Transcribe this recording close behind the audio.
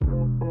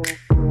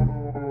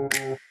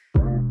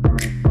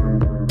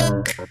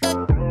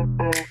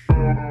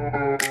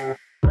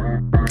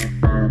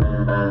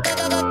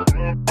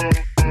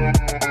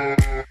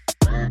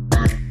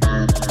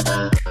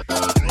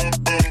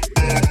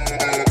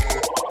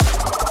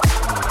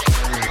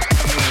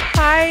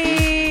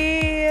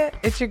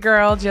your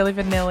girl, Jilly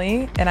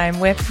Vanilli, and I'm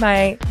with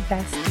my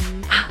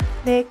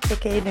bestie, Nick,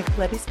 aka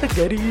Nicoletti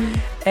Spaghetti.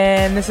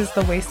 And this is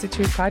the Wasted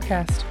Truth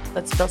Podcast.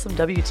 Let's spill some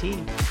WT.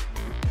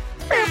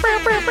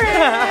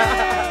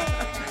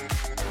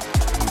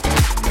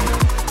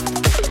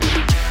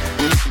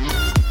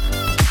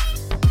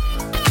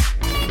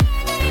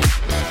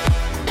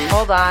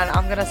 Hold on,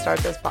 I'm going to start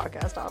this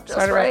podcast off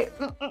just right.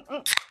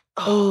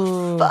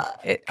 Oh,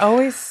 it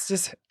always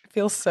just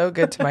feels so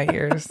good to my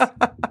ears.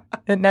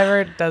 It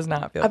never does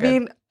not feel good. I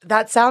mean,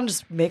 that sound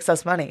just makes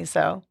us money,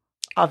 so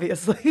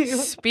obviously.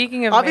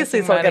 Speaking of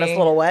obviously, making it'll get us a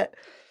little wet.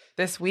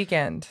 This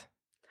weekend.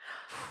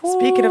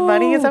 Speaking of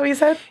money, is that what you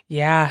said?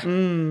 Yeah.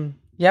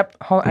 Yep.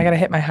 Hold, I got to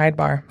hit my hide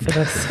bar for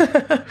this.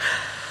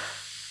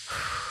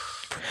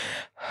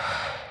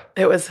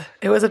 It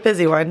was a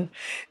busy one.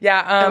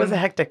 Yeah. It was a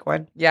hectic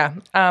one. Yeah.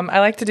 I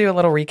like to do a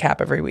little recap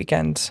every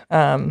weekend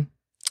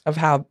of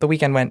how the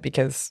weekend went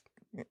because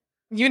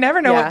you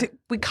never know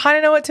we kind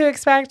of know what to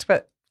expect,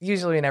 but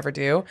usually we never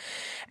do.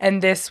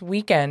 And this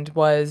weekend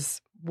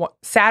was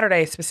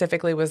Saturday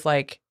specifically was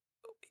like,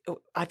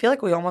 I feel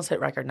like we almost hit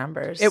record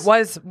numbers. It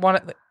was one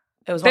of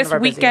this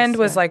weekend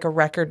was busiest, like a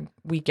record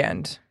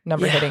weekend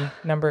hitting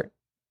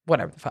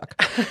whatever the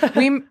fuck.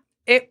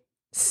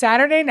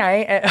 Saturday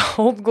night at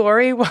Old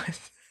Glory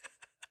was.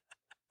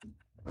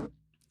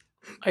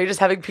 Are you just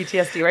having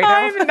PTSD right now?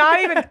 I'm not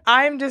even.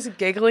 I'm just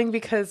giggling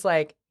because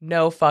like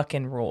no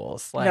fucking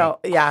rules. Like, no,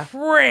 yeah,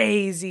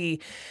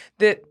 crazy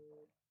that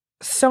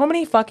so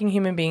many fucking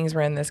human beings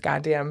were in this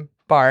goddamn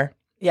bar.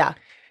 Yeah,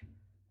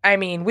 I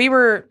mean, we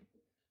were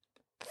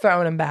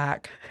throwing them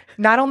back.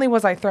 Not only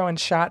was I throwing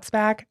shots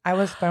back, I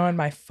was throwing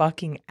my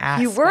fucking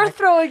ass. You were back.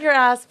 throwing your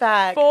ass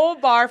back. Full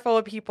bar full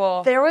of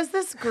people. There was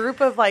this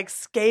group of like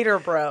skater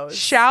bros.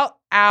 Shout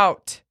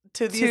out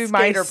to these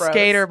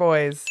skater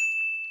boys.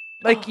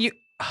 Like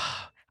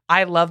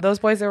I love those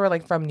boys. They were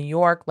like from New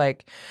York.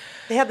 Like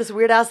they had this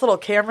weird ass little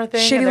camera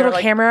thing. Shitty little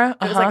camera.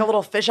 It was like a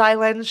little fisheye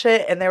lens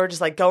shit, and they were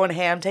just like going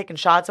ham, taking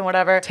shots and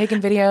whatever,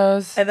 taking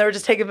videos. And they were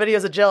just taking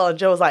videos of Jill, and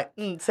Jill was like,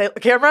 "Say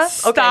camera,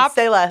 okay,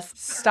 say less."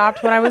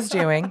 Stopped what I was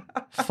doing.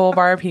 Full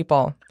bar of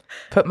people.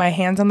 Put my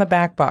hands on the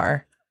back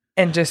bar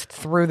and just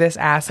threw this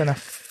ass in a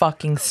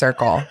fucking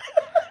circle.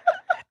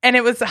 And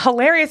it was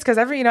hilarious because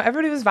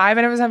everybody was vibing.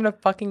 Everybody was having a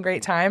fucking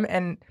great time,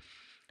 and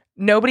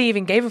nobody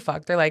even gave a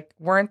fuck. They're like,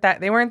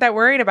 they weren't that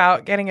worried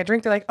about getting a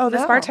drink. They're like, oh,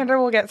 this bartender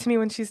will get to me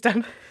when she's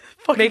done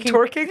making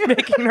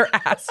her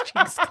ass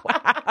cheeks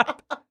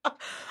clap.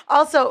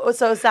 Also,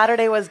 so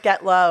Saturday was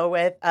Get Low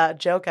with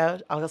Joko.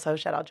 Also,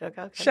 shout out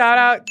Joko. Shout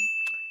out.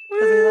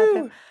 We love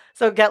him.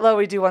 So Get Low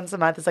we do once a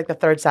month. It's like the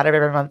third Saturday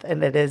of every month,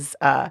 and it is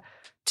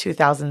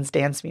 2000s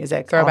dance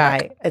music.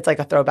 Throwback. It's like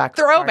a throwback.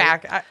 That's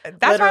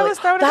why I was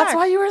throwing it back. That's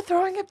why you were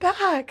throwing it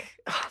back.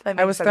 Oh,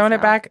 I was throwing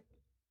it back.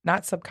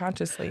 Not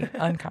subconsciously,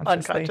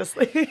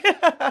 unconsciously.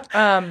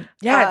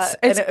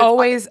 It's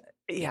always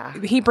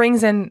he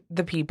brings in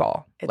the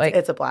people.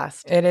 It's a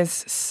blast. It is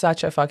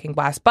such a fucking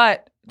blast.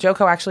 But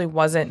Joko actually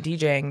wasn't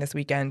DJing this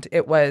weekend.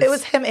 It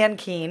was him and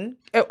Keen.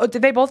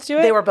 Did they both do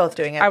it? They were both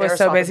doing it. I was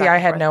so busy I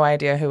had no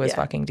idea who was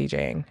fucking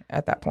DJing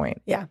at that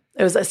point. Yeah.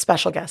 It was a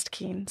special guest,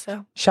 Keen.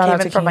 So shout out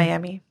to from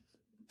Keen.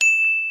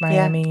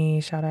 Miami.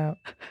 Shout out.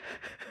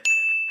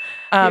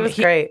 He was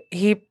great.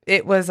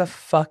 It was a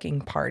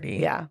fucking party.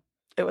 Yeah.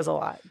 It was a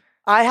lot.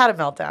 I had a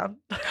meltdown.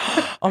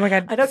 Oh my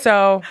God. I know.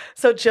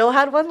 So Jill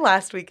had one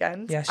last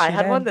weekend. Yes, I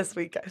had one this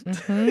weekend.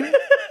 Mm-hmm.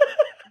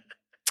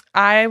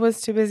 I was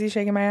too busy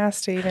shaking my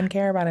ass to even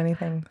care about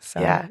anything.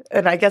 So yeah.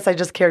 And I guess I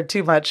just cared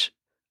too much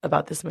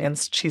about this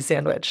man's cheese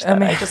sandwich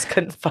that I just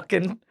couldn't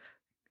fucking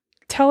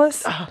tell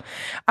us.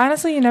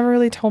 Honestly, you never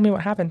really told me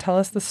what happened. Tell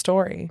us the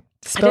story.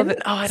 Spill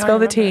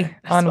the tea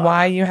on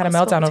why you had a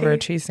meltdown over a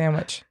cheese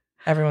sandwich.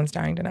 Everyone's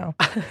dying to know.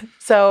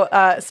 So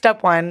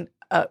step one.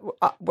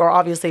 We're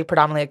obviously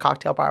predominantly a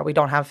cocktail bar. We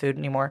don't have food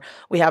anymore.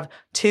 We have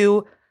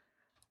 2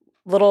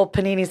 little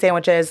panini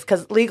sandwiches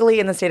because legally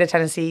in the state of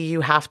Tennessee,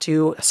 you have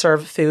to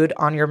serve food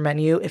on your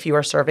menu if you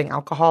are serving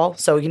alcohol.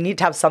 So you need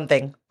to have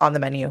something on the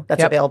menu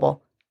that's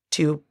available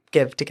to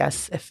give to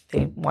guests if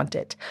they want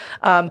it.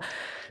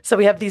 So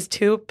we have these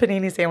 2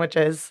 panini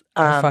sandwiches.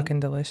 They're fucking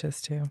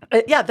delicious too.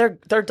 Yeah,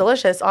 they're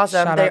delicious.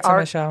 Awesome. Shout out to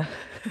Michelle.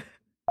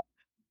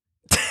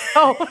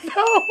 Oh,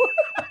 no.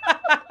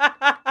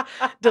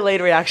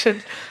 Delayed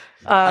reaction.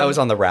 I was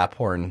on the rap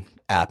horn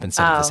app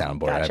instead of the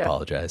soundboard. Gotcha. I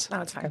apologize.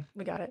 No, it's fine. Okay.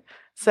 We got it.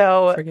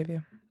 So forgive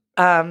you.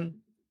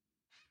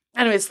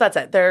 Anyways, that's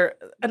it. They're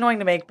annoying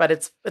to make, but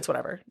it's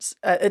whatever.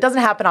 It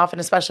doesn't happen often,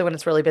 especially when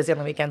it's really busy on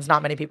the weekends.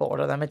 Not many people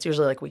order them. It's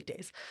usually like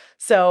weekdays.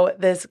 So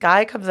this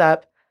guy comes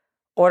up,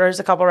 orders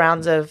a couple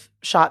rounds of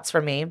shots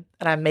for me,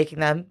 and I'm making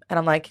them. And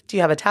I'm like, do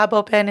you have a tab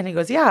open? And he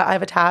goes, yeah, I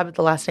have a tab.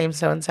 The last name's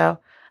so-and-so.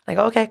 I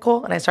go, okay,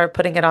 cool. And I start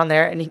putting it on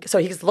there. And so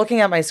he's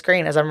looking at my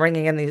screen as I'm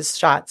ringing in these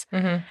shots.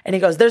 Mm-hmm. And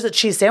he goes, there's a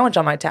cheese sandwich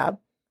on my tab.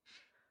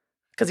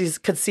 Because he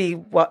could see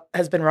what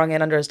has been rung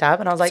in under his tab.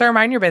 And I was like, sir,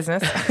 mind your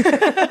business.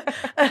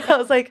 And I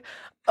was like,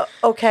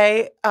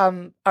 okay,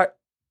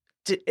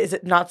 is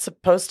it not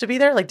supposed to be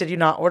there? Like, did you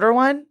not order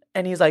one?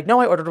 And he's like, no,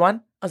 I ordered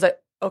one. I was like,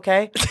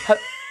 okay.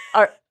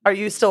 Are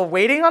you still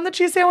waiting on the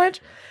cheese sandwich?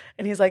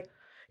 And he's like,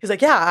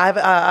 yeah,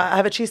 I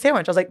have a cheese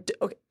sandwich. I was like,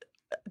 okay,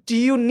 do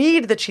you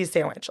need the cheese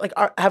sandwich? Like,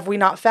 have we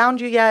not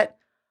found you yet?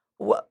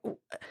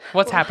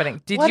 What's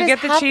happening? Did what you is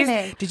get the happening?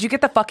 cheese? Did you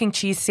get the fucking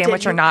cheese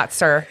sandwich or not,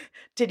 sir?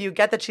 Did you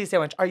get the cheese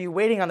sandwich? Are you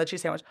waiting on the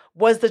cheese sandwich?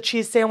 Was the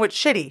cheese sandwich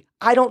shitty?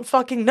 I don't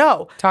fucking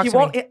know. Talk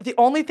to me. The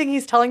only thing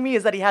he's telling me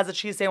is that he has a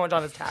cheese sandwich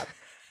on his tab.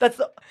 That's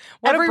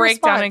What a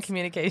breakdown response, in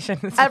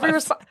communication. Every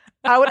response.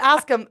 I would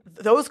ask him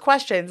those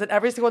questions, and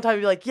every single time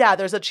he'd be like, yeah,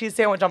 there's a cheese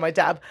sandwich on my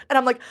tab. And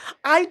I'm like,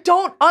 I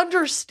don't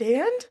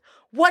understand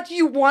what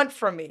you want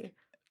from me.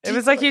 It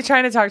was like you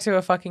trying to talk to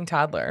a fucking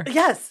toddler.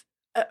 Yes,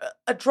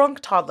 a drunk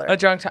toddler. A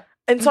drunk toddler.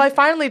 And so I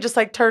finally just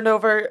like turned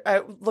over,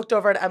 looked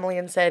over at Emily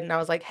and said, and I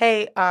was like,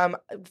 hey,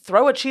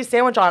 throw a cheese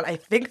sandwich on. I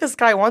think this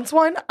guy wants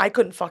one. I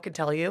couldn't fucking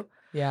tell you.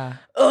 Yeah.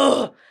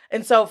 Ugh.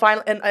 And so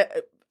finally,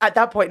 at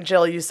that point,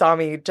 Jill, you saw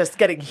me just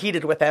getting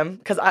heated with him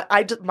because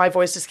my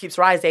voice just keeps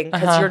rising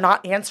because you're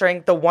not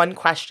answering the one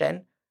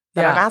question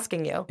that I'm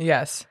asking you.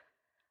 Yes.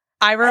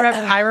 I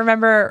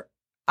remember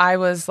I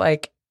was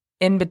like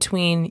in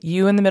between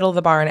you in the middle of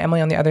the bar and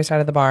Emily on the other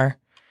side of the bar.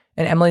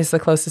 And Emily's the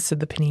closest to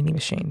the panini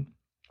machine,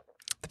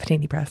 the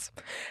panini press.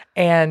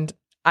 And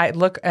I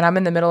look and I'm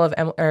in the middle of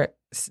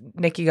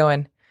Nikki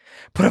going,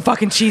 put a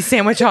fucking cheese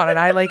sandwich on. And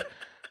I like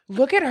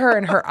look at her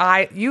and her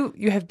eye. You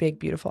have big,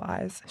 beautiful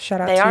eyes.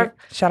 Shout out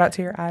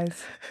to your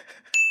eyes.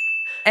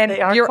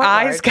 And your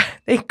eyes,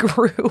 they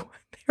grew.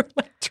 They were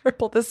like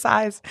triple the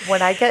size.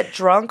 When I get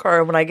drunk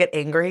or when I get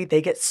angry,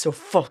 they get so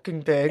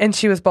fucking big. And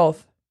she was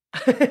both.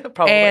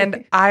 Probably.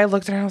 And I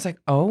looked at her and I was like,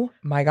 oh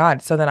my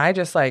God. So then I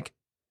just like,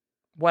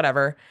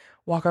 whatever,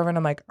 walk over and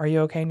I'm like, are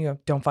you okay? And you go,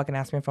 don't fucking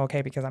ask me if I'm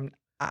okay because I'm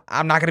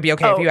not going to be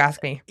okay if you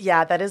ask me.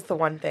 Yeah, that is the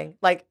one thing.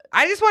 Like,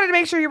 I just wanted to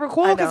make sure you were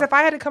cool because if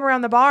I had to come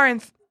around the bar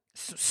and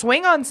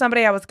swing on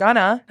somebody, I was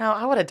gonna. No,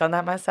 I would have done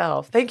that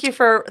myself. Thank you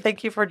for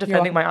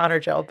defending my honor,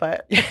 Jill.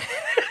 But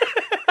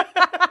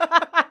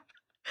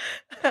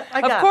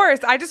of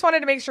course, I just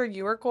wanted to make sure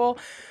you were cool.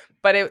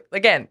 But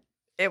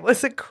it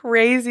was a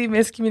crazy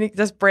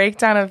just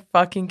breakdown of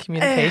fucking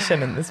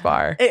communication in this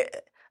bar.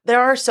 There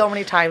are so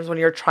many times when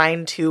you're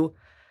trying to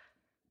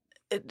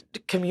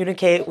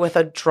communicate with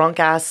a drunk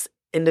ass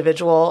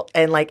individual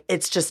and like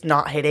it's just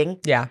not hitting.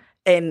 Yeah.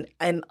 And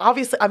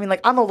obviously, I mean,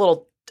 like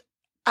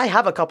I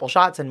have a couple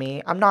shots in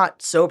me. I'm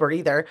not sober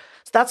either.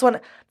 So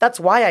that's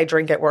why I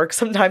drink at work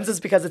sometimes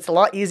is because it's a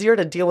lot easier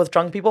to deal with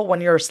drunk people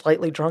when you're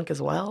slightly drunk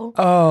as well.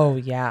 Oh,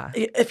 yeah.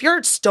 If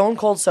you're stone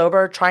cold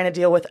sober trying to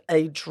deal with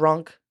a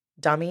drunk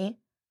dummy.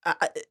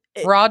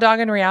 Raw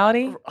dog in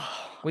reality?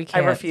 We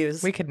can't. I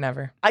refuse. We could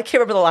never. I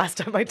can't remember the last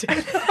time I did.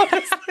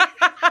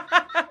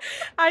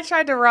 I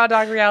tried to raw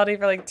dog reality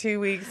for like 2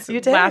 weeks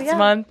last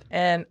month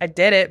and I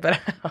did it, but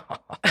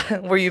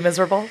were you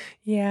miserable?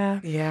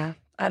 Yeah. Yeah.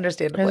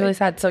 Understandably. It was really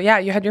sad. So yeah,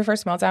 you had your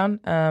first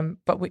meltdown.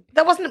 But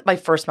that wasn't my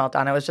first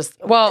meltdown. It was just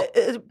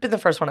it's been the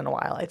first one in a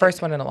while. I think.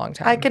 First one in a long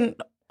time. I can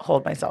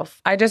hold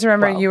myself. I just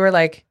remember you were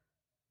like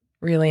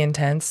really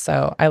intense.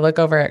 So I look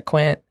over at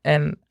Quint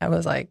and I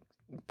was like,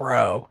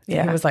 bro.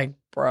 Yeah. He was like,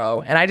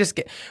 bro. And I just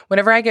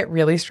whenever I get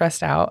really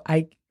stressed out,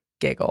 I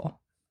giggle.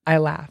 I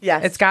laugh.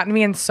 Yes. It's gotten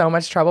me in so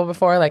much trouble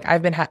before. Like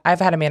I've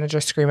had a manager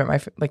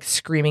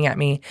screaming at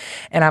me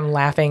and I'm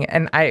laughing.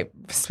 And I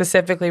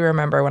specifically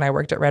remember when I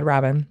worked at Red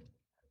Robin.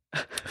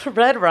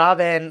 Red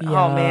Robin. Yum.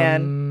 Oh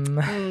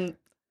man.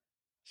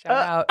 Shout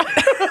out.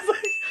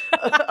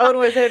 Owen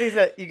was hit. He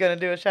said, "You gonna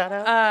do a shout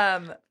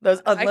out?"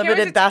 Those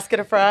unlimited basket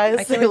of fries.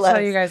 I can't tell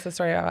you guys the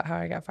story about how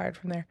I got fired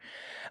from there.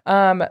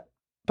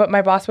 But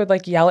my boss would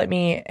like yell at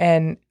me,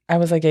 and I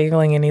was like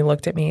giggling, and he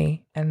looked at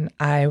me, and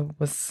I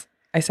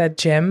said,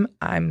 "Jim,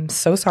 I'm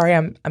so sorry.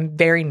 I'm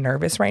very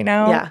nervous right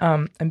now. Yeah.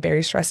 I'm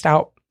very stressed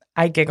out.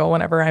 I giggle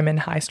whenever I'm in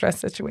high stress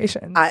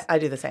situations. I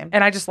do the same.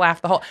 And I just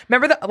laugh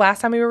remember the last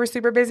time we were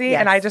super busy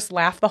and I just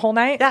laughed the whole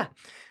night? Yeah.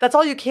 That's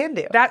all you can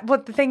do.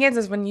 What the thing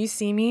is when you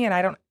see me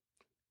and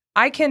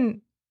I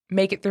can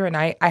make it through a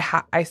night. I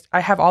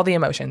have all the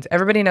emotions.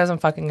 Everybody knows I'm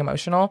fucking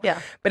emotional. Yeah.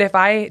 But if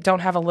I don't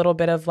have a little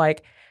bit of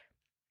like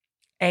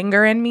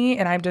anger in me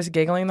and I'm just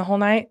giggling the whole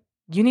night,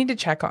 you need to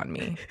check on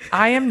me.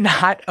 I am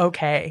not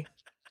okay.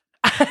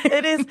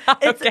 It is.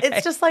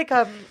 It's just like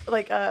a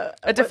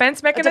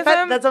defense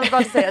mechanism. That's what I was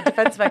about to say. A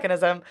defense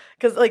mechanism,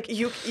 because like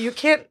you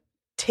can't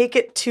take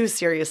it too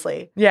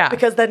seriously. Yeah.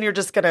 Because then you're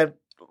just gonna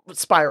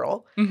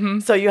spiral. Mm-hmm.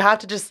 So So you have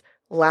to just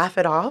laugh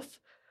it off,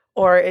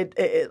 or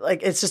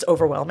it's just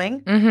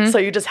overwhelming. Mm-hmm. So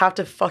you just have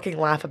to fucking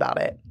laugh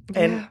about it,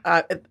 and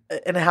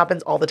it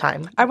happens all the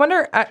time. I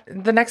wonder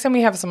the next time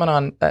we have someone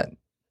on that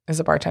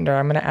is a bartender,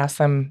 I'm going to ask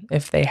them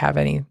if they have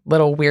any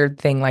little weird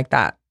thing like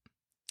that.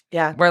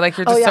 Yeah. Where like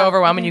you're just so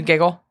overwhelmed and you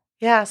giggle.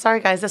 Yeah, sorry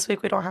guys, this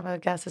week we don't have a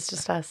guest. It's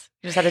just us.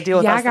 You just had to deal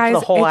with us guys,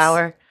 for the whole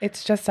hour.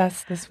 It's just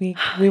us this week.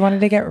 We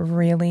wanted to get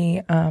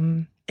really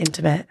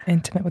intimate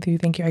with you.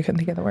 Thank you. I couldn't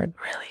think of the word.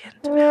 Really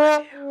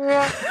intimate.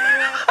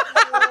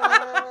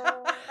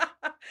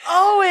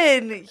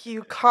 Owen,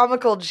 you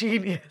comical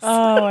genius.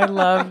 Oh, I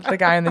love the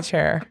guy in the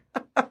chair.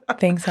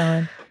 Thanks,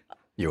 Owen.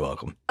 You're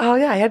welcome. Oh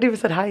yeah, I hadn't even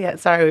said hi yet.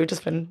 Sorry, we've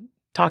just been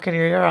talking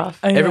your ear off.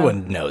 I know.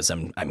 Everyone knows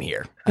I'm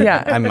here.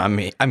 Yeah.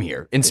 I'm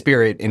here in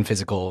spirit, in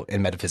physical,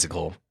 in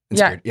metaphysical. In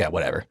Yeah. spirit. Yeah,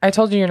 whatever. I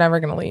told you you're never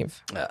going to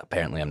leave.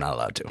 Apparently, I'm not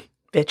allowed to.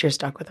 Bitch, you're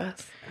stuck with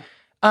us.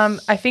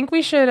 I think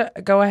we should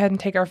go ahead and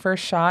take our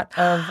first shot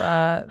of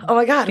Oh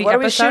my God, the what are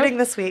we episode. shooting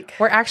this week?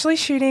 We're actually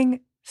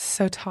shooting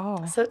So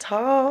Tall. So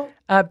tall.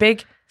 A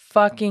big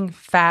fucking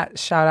fat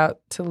shout out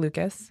to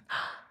Lucas.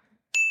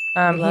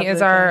 love He is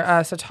Lucas.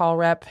 our So Tall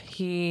rep.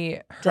 He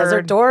heard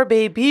Desert Door,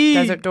 baby.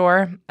 Desert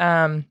Door.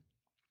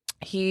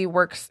 He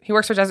works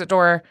for Desert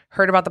Door,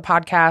 heard about the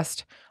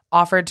podcast,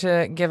 offered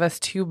to give us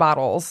 2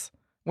 bottles,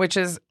 which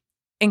is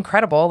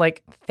incredible.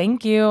 Like,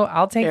 thank you.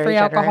 I'll take Very free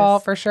alcohol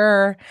generous. for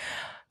sure.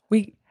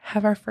 We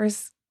have our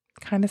first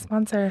kind of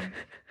sponsor.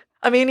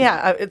 I mean,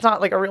 yeah, it's not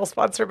like a real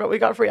sponsor, but we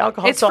got free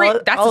alcohol. It's so free.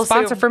 I'll- That's I'll a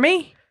sponsor assume- for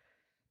me,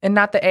 and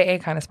not the AA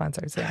kind of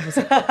sponsors. Yeah,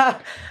 obviously.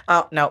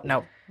 Oh no,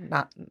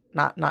 not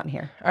in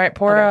here. All right,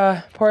 pour.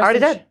 Okay. Pour. us Already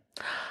some- did.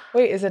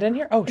 Wait, is it in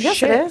here? Oh Yes,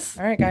 shit! it is.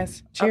 All right,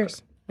 guys.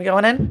 Cheers. We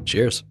going in?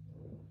 Cheers.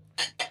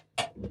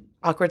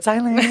 Awkward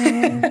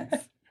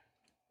silence.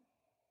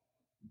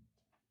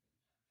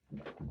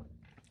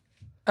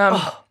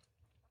 Oh,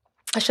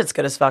 that shit's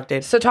good as fuck,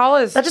 dude. So Tall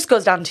is. That just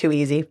goes down too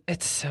easy.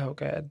 It's so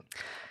good.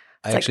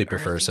 I like actually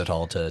prefer earthy.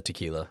 Sotal to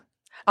tequila.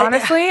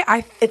 Honestly,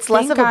 It's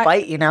less of a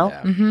bite, you know?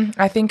 Yeah.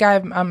 I think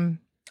I'm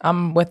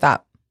with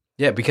that.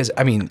 Yeah, because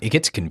I mean, it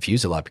gets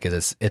confused a lot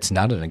because it's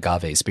not an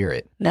agave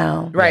spirit.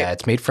 No. Right. Yeah,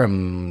 it's made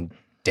from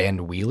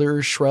Dan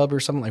Wheeler shrub or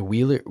something like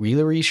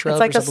Wheelery shrub It's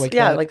like or something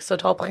yeah, that. like so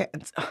tall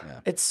plant.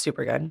 It's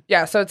super good.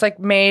 Yeah, so it's like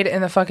made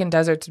in the fucking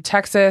deserts of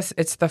Texas.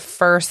 It's the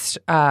first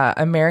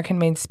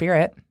American-made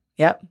spirit.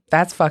 Yep.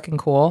 That's fucking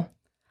cool.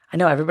 I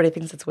know everybody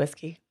thinks it's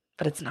whiskey,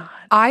 but it's not.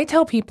 I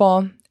tell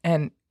people,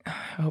 and I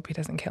hope he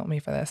doesn't kill me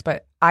for this,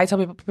 but I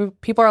tell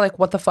people are like,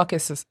 what the fuck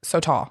is so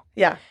tall?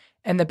 Yeah.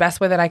 And the best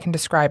way that I can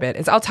describe it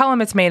is I'll tell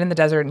them it's made in the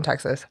desert in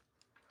Texas.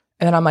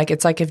 And then I'm like,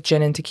 it's like if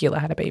gin and tequila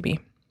had a baby.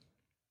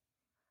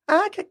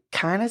 I could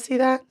kind of see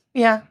that.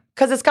 Yeah.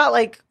 Because it's got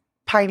like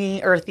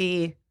piney,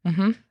 earthy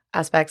Mm-hmm.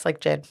 aspects like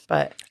gin,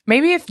 but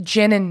Maybe if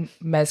gin and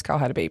mezcal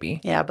had a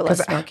baby. yeah, but less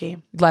 'Cause, smoky.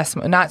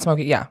 Not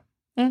smoky, yeah.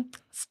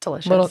 It's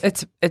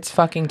delicious. It's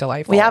fucking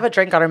delightful. We have a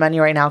drink on our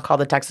menu right now called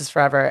the Texas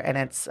Forever, and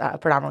it's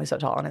predominantly so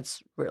tall, and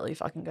it's really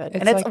fucking good.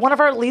 And it's like- one of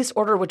our least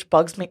ordered, which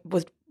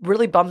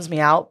really bums me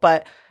out.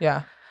 But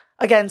Yeah.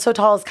 again, so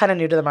tall is kind of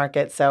new to the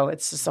market, so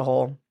it's just a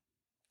whole,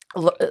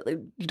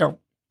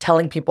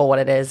 telling people what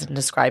it is and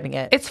describing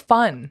it. It's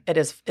fun. It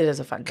is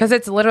a fun Because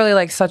it's literally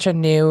like such a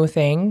new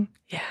thing.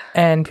 yeah,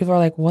 And people are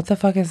like, what the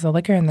fuck is the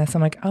liquor in this?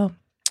 I'm like, oh,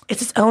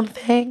 it's its own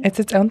thing. it's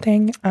its own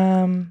thing.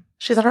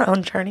 She's on her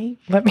own journey.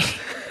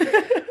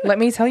 Let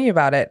me tell you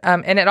about it.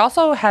 And it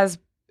also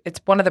it's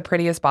one of the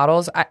prettiest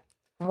bottles.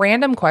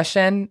 Random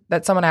question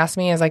that someone asked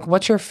me is like,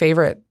 what's your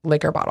favorite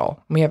liquor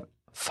bottle? We have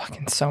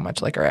fucking so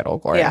much liquor at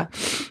Old Glory. Yeah.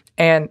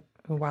 And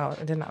wow,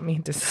 I did not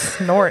mean to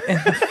snort in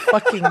the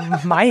fucking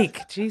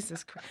mic.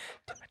 Jesus Christ.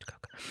 Too much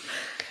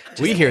coke.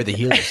 We here at the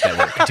Healers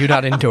Network do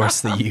not endorse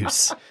the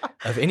use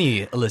of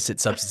any illicit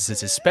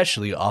substances,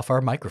 especially off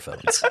our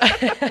microphones.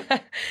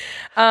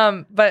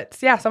 But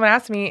yeah, someone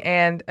asked me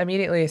and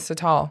immediately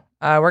Satal.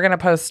 We're going to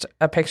post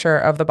a picture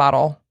of the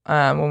bottle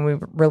when we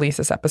release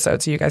this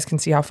episode so you guys can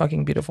see how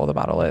fucking beautiful the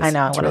bottle is. I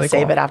know. I It's want to really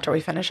save cool. it after we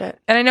finish it.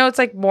 And I know it's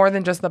like more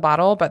than just the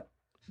bottle, but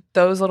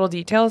those little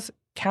details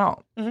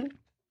count. Mhm.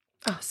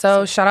 Oh,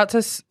 So shout out to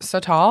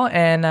Satal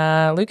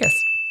and Lucas.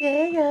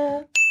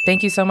 yeah.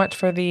 Thank you so much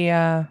for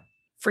the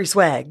Free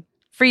swag.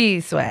 free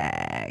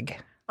swag.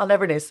 I'll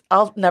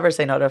never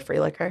say no to free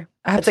liquor.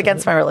 It's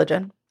against my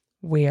religion.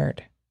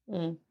 Weird.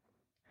 Mm.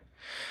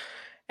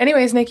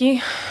 Anyways,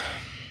 Nikki,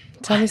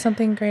 tell me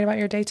something great about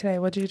your day today.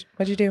 What'd you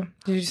do?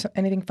 Did you do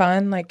anything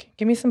fun? Like,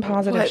 give me some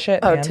positive What? shit.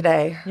 Oh, man.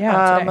 today.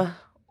 Yeah, today.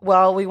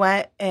 Well, we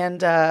went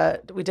and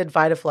we did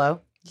VitaFlow,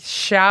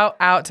 Shout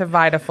out to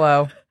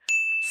VitaFlow.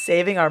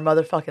 saving our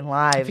motherfucking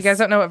lives. If you guys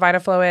don't know what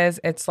VitaFlow is,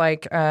 it's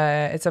like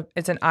it's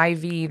an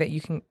IV that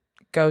you can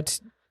go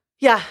to.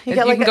 yeah, You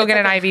can go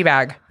get an IV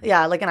bag.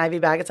 Yeah, like an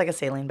IV bag. It's like a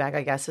saline bag,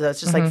 I guess. So it's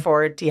just Mm-hmm. like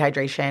for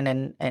dehydration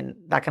and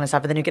that kind of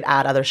stuff. And then you could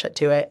add other shit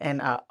to it.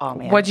 And oh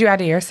man, What'd you add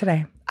to yours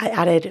today? I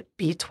added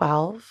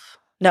B12.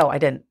 No, I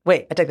didn't.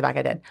 Wait, I take the back.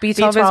 I did.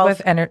 B12 is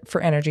with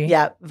for energy.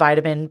 Yeah,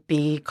 vitamin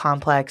B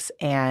complex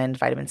and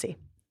vitamin C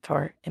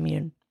for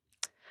immune.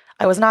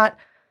 I was not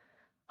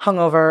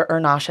hungover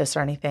or nauseous or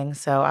anything,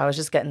 so I was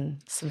just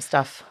getting some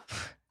stuff.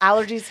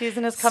 Allergy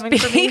season is coming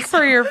for me. Speak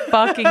for your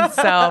fucking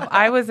self.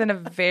 I was in a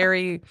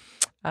very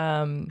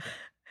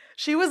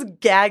She was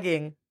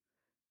gagging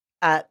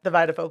at the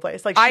VitaFlow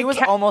place. Like she was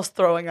almost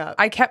throwing up.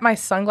 I kept my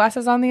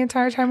sunglasses on the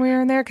entire time we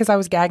were in there because I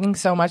was gagging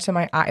so much that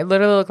my eye it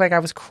literally looked like I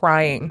was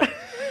crying.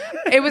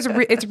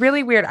 It's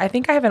really weird. I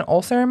think I have an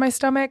ulcer in my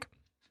stomach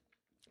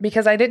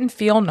because I didn't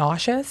feel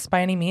nauseous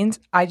by any means.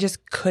 I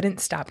just couldn't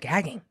stop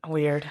gagging.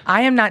 Weird.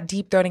 I am not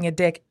deep throating a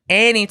dick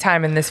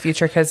anytime in this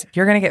future because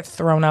you're gonna get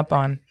thrown up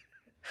on.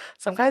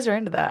 Some guys are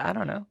into that. I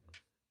don't know.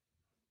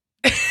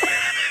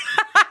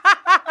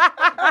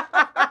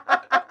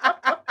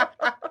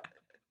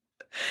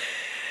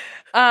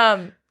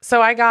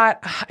 So I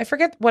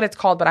forget what it's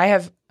called, but I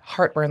have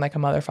heartburn like a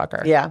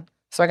motherfucker. Yeah.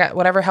 So I got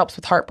whatever helps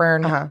with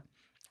heartburn. Uh-huh.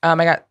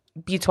 I got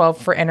B12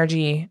 for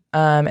energy.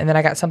 And then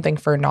I got something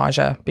for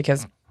nausea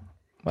because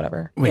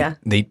whatever. Wait, Yeah.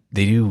 they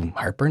do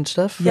heartburn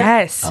stuff?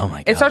 Yes. Oh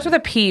my God. It starts with a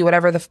P,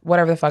 whatever the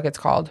fuck it's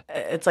called.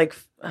 It's like,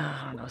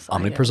 I don't know.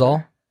 something.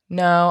 Omeprazole?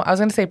 No, I was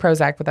going to say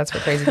Prozac, but that's for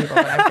crazy people,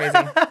 but I'm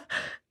crazy.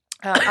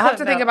 I'll have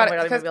to think about oh my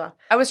it God, because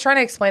I was trying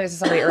to explain it to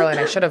somebody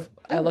earlier and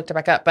I looked it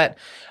back up, but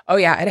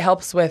it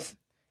helps with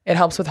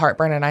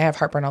heartburn and I have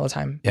heartburn all the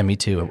time. Yeah, me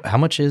too. How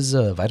much is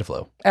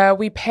Vitaflo?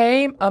 We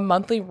pay a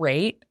monthly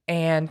rate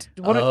and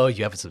You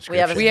have a subscription. We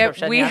have a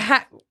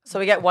subscription. So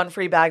we get one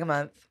free bag a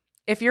month.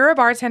 If you're a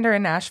bartender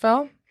in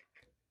Nashville,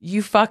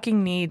 you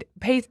fucking need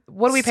pay.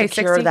 What do we pay?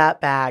 Secure 60?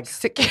 that bag.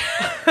 Secure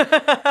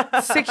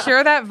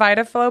that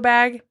Vitaflo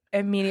bag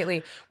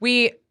immediately.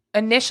 We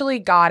initially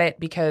got it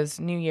because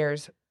New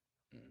Year's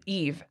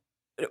Eve.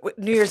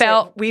 New Year's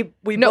fell. Eve.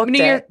 We booked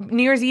it.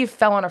 New Year's Eve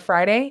fell on a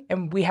Friday,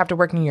 and we have to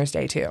work New Year's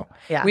Day too.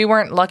 Yeah. We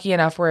weren't lucky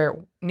enough where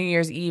New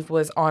Year's Eve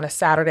was on a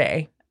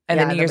Saturday, and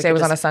then New Year's Day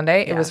was on a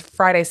Sunday. yeah. It was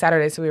Friday,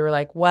 Saturday, so we were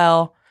like,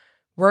 well,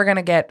 we're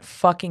gonna get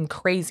fucking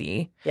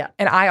crazy. Yeah.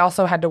 And I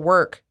also had to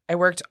work. I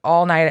worked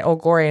all night at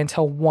Old Glory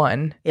until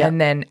 1. Yeah. And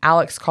then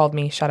Alex called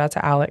me. Shout out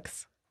to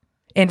Alex.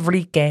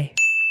 Enrique.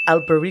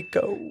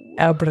 Alberico.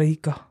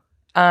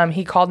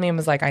 He called me and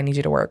was like, I need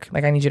you to work.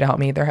 Like, I need you to help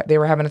me. They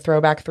were having a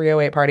throwback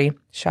 308 party.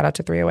 Shout out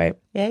to 308.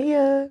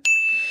 Yeah.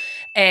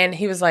 And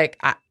he was like,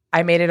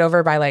 I made it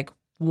over by like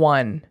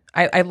 1.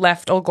 I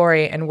left Old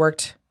Glory and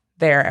worked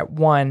there at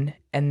 1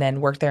 and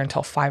then worked there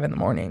until 5 in the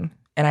morning.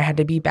 And I had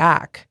to be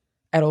back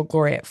at Old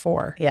Glory at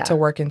 4 to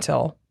work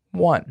until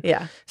 1.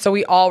 Yeah. So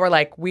we all were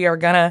like, we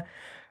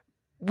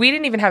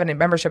didn't even have a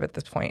membership at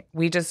this point.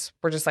 We're just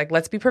like,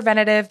 let's be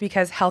preventative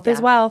because health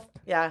is wealth.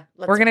 Yeah.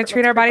 We're going to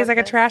treat our bodies like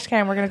a trash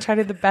can. We're going to try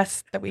to do the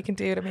best that we can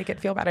do to make it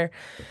feel better.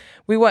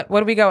 What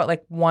did we go at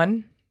like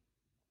 1?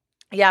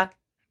 Yeah.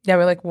 Yeah,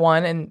 we're like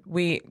 1 and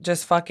we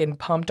just fucking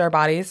pumped our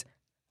bodies.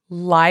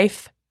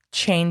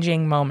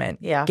 Life-changing moment.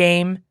 Yeah.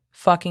 Game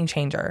fucking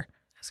changer.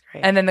 That's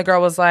great. And then the girl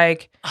was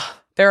like,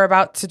 they're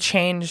about to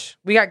change.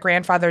 We got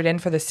grandfathered in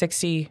for the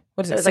 60,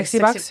 what is it, 60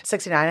 like bucks?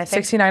 69, I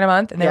think. 69 a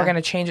month. And they were going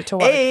to change it to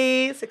what?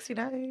 Hey,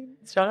 69.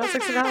 Shout out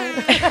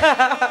 69.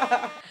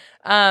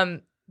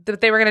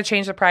 They were going to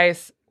change the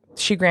price.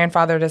 She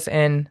grandfathered us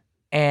in.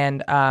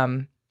 And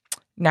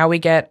now we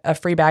get a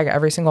free bag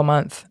every single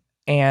month.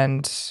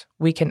 And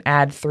we can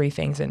add 3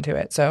 things into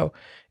it. So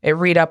it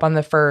read up on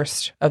the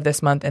 1st of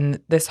this month.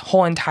 And this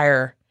whole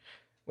entire,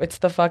 it's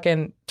the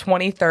fucking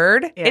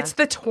 23rd. Yeah. It's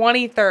the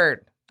 23rd.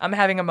 I'm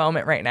having a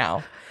moment right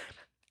now.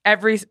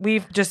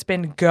 We've just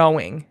been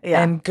going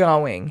and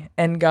going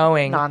and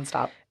going.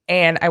 Nonstop.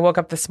 And I woke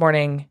up this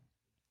morning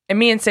and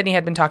me and Sydney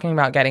had been talking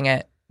about getting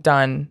it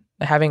done,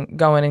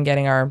 going and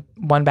getting our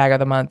 1 bag of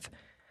the month.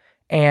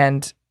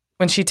 And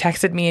when she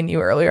texted me and you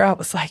earlier, I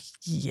was like,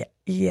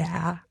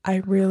 yeah,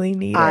 I really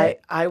need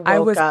it. I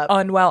was up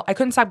unwell. I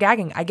couldn't stop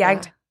gagging. I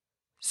gagged. Yeah.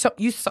 So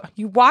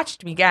you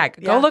watched me gag.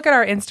 Yeah. Go look at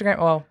our Instagram.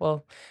 Well,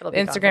 It'll the be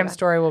gone by Instagram then.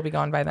 story will be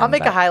gone by then. I'll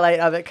make but- a highlight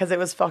of it because it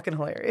was fucking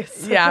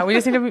hilarious. Yeah, we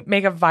just need to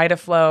make a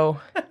Vitaflo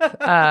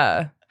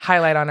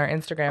highlight on our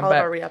Instagram. All of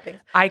But our re-upping.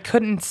 I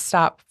couldn't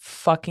stop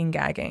fucking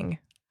gagging.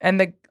 And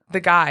the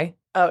guy,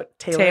 Oh,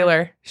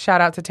 Taylor,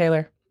 shout out to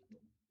Taylor.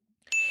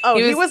 Oh,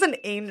 He he was- was an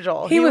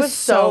angel. he was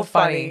so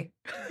funny.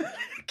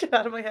 Get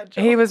out of my head,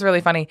 Joel. He was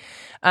really funny.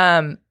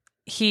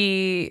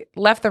 He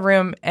left the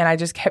room and I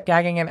just kept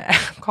gagging. And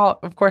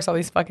of course, all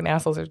these fucking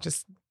assholes are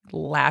just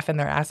laughing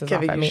their asses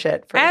Giving off at you me.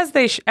 shit for- As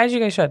you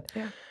guys should.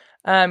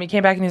 Yeah. He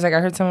came back and he's like,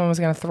 I heard someone was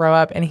going to throw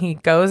up. And he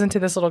goes into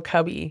this little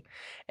cubby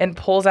and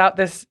pulls out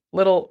this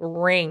little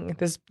ring,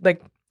 this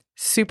like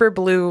super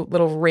blue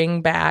little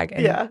ring bag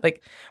and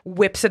like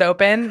whips it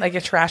open like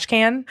a trash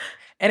can.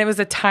 And it was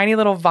a tiny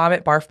little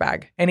vomit barf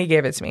bag. And he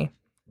gave it to me.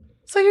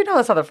 So you know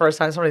it's not the first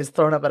time somebody's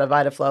thrown up at a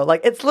Vitaflo.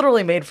 Like, it's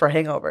literally made for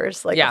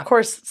hangovers. Like, of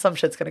course, some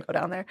shit's going to go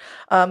down there.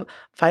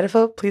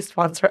 Vitaflo, please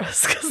sponsor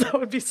us because that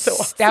would be so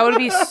awesome. That would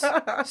be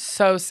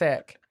so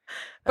sick.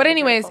 But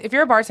anyways, if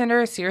you're a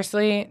bartender,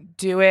 seriously,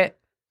 do it.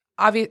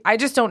 I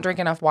just don't drink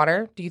enough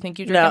water. Do you think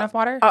you drink enough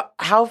water?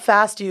 How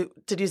fast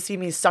did you see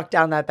me suck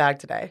down that bag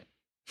today?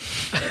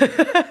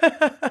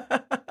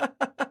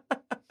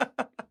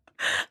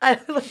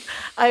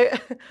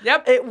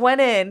 Yep. It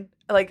went in,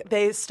 like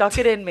they stuck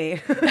it in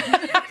me.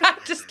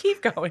 Just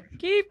keep going.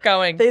 Keep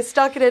going. They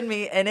stuck it in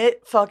me and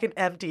it fucking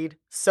emptied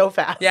so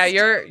fast. Yeah,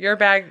 your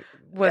bag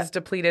was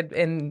depleted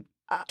in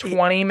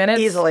 20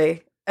 minutes.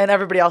 Easily. And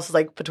everybody else was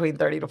like between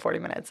 30 to 40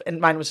 minutes. And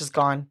mine was just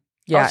gone.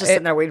 Yeah, I was just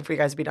sitting there waiting for you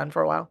guys to be done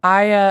for a while.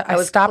 I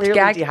was stopped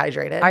clearly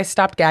dehydrated. I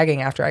stopped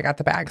gagging after I got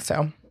the bag,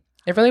 so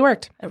it really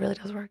worked. It really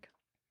does work.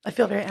 I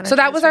feel very energized. So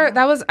that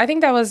was I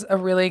think that was a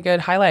really good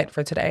highlight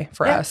for today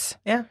for us.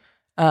 Yeah.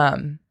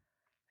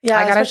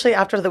 Yeah, especially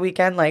after the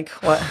weekend, like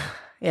what?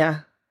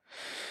 Yeah.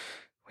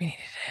 We needed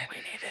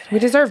it. We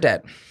deserved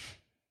it.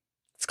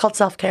 It's called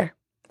self-care.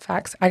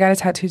 Facts. I got a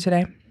tattoo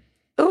today.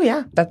 Oh,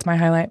 yeah. That's my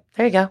highlight.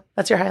 There you go.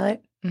 That's your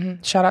highlight.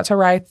 Mm-hmm. Shout out to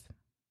Ryth.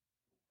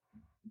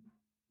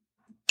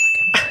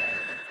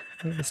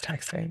 He was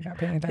texting, not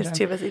paying He's attention.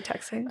 too busy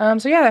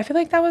texting. So yeah, I feel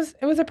like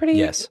it was a pretty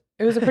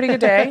good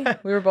day.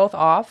 We were both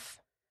off.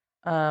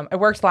 I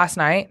worked last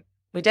night.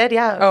 We did,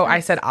 yeah. Oh, nice. I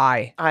said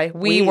I.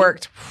 We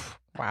worked.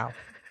 Wow,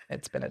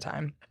 it's been a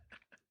time.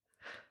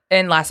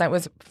 And last night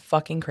was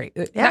fucking crazy.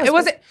 Yeah, no,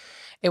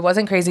 it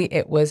wasn't crazy.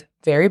 It was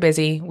very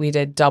busy. We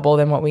did double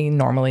than what we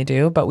normally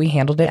do, but we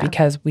handled it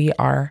because we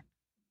are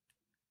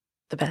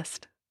the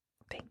best.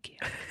 Thank you.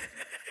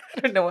 I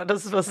don't know what I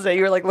was supposed to say.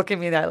 You were like looking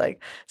at me and I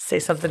like say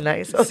something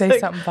nice. Say like,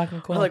 something fucking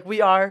cool. Like we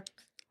are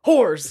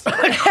whores.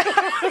 Like,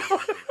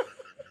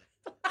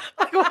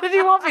 what did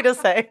you want me to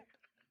say?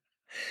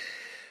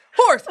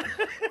 Horse.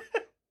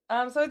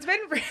 So it's been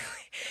really,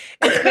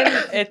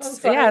 it's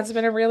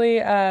been a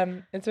really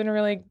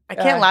I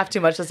can't laugh too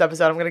much this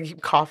episode. I'm going to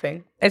keep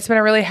coughing. It's been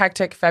a really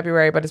hectic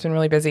February, but it's been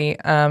really busy.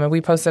 And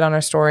we posted on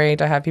our story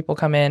to have people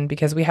come in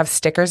because we have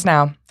stickers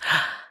now.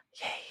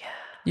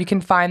 You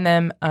can find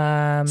them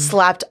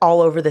slapped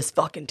all over this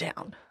fucking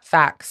town.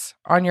 Facts.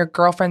 On your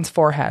girlfriend's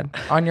forehead,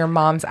 on your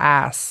mom's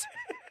ass,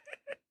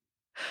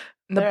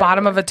 in the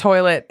bottom of a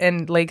toilet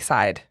in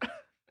Lakeside.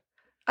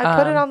 I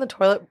put it on the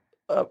toilet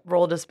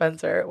roll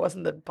dispenser. It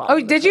wasn't the bottom.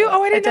 Oh, did you?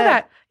 Oh, I didn't know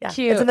that. Yeah.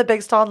 Cute. It's in the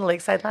big stall in the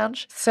Lakeside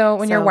Lounge. So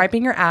when you're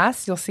wiping your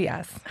ass, you'll see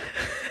us.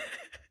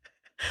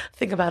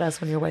 Think about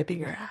us when you're wiping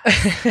your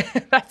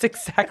ass. That's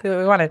exactly what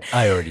we wanted.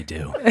 I already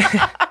do.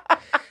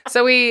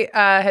 So we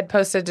had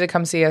posted to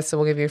come see us, so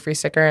we'll give you a free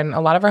sticker. And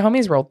a lot of our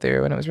homies rolled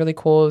through, and it was really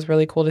cool. It was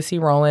really cool to see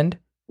Roland.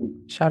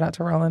 Shout out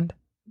to Roland.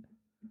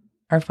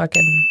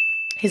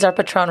 He's our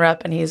Patron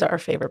rep, and he's our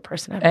favorite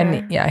person ever.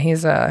 And yeah,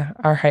 he's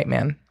our hype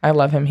man. I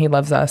love him. He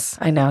loves us.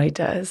 I know he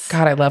does.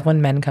 God, I love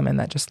when men come in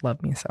that just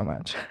love me so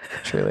much.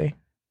 Truly.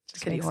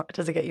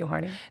 Does it get you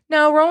horny?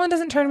 No, Roland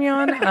doesn't turn me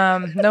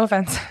on. No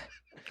offense.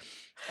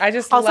 I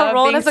just also love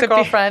Roland has a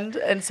girlfriend,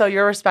 and so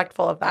you're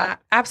respectful of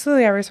that.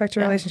 Absolutely, I respect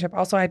your relationship.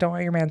 Also, I don't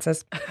want your man,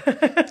 sis.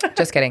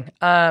 Just kidding.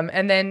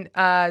 And then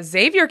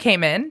Xavier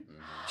came in.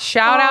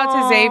 Shout out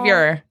to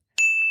Xavier.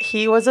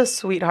 He was a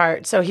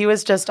sweetheart. So he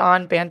was just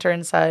on Banter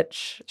and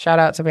Such. Shout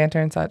out to Banter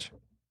and Such.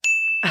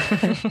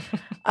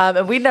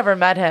 And we'd never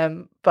met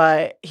him,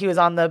 but he was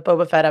on the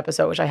Boba Fett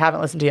episode, which I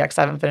haven't listened to yet because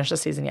I haven't finished the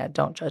season yet.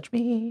 Don't judge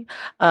me.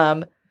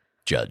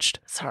 Judged.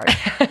 Sorry.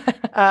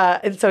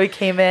 And so he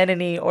came in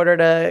and he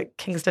ordered a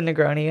Kingston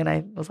Negroni, and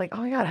I was like,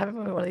 oh my God, I haven't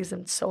had one of these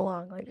in so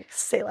long. Like,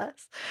 say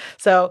less.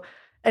 So,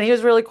 and he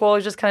was really cool. He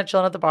was just kind of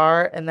chilling at the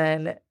bar, and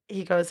then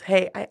he goes,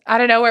 hey, I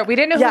don't know where we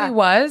didn't know who he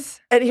was.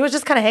 And he was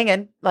just kind of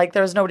hanging. Like,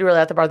 there was nobody really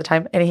at the bar at the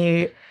time. And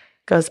he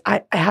goes,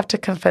 I have to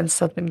confess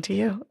something to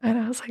you. And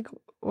I was like,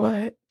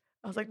 what?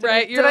 I was like,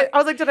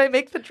 did I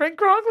make the drink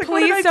wrong? Like,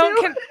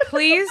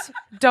 please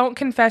don't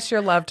confess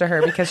your love to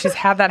her, because she's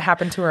had that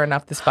happen to her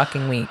enough this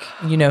fucking week.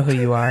 You know who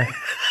you are.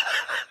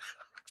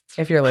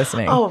 If you're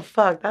listening. Oh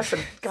fuck, that's a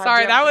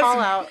goddamn call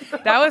out.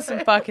 That was some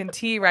fucking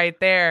tea right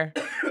there.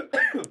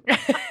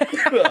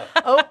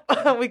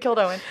 Oh, we killed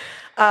Owen.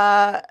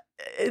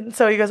 And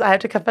so he goes, I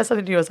have to confess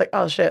something to you. I was like,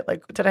 oh shit,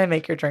 like, did I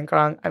make your drink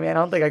wrong? I mean, I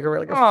don't think I could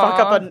really go fuck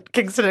up a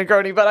Kingston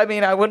Negroni, but I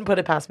mean, I wouldn't put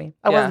it past me.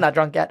 I wasn't that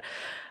drunk yet.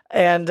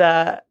 And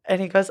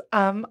he goes,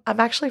 I'm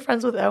actually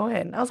friends with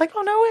Owen. I was like,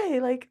 oh no way.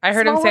 Like, I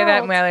heard him say that,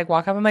 and when I like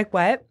walk up, I'm like,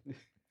 what?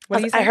 What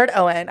do you say? I heard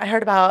Owen. I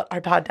heard about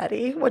our pod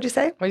daddy. What'd you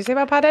say? What'd you say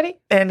about pod daddy?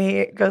 And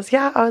he goes,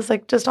 yeah, I was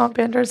like just on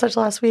Banter and Such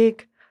last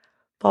week.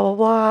 Blah, blah,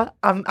 blah.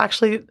 I'm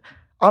actually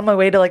on my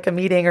way to like a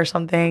meeting or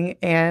something,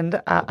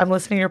 and I'm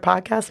listening to your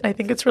podcast, and I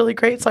think it's really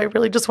great. So I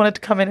really just wanted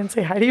to come in and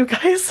say hi to you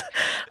guys.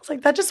 I was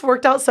like, that just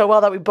worked out so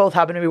well that we both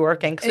happen to be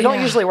working, because we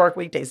don't usually work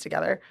weekdays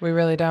together. We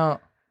really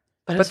don't.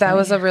 But that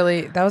was a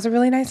really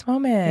nice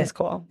moment. It's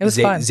cool. It was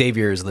fun.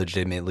 Xavier is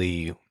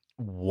legitimately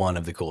one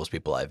of the coolest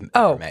people I've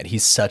ever met.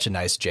 He's such a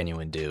nice,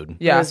 genuine dude.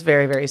 Yeah, he was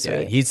very, very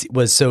sweet.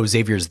 Yeah, so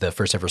Xavier's the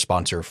first ever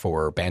sponsor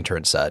for Banter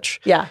and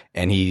Such. Yeah,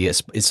 and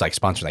it's like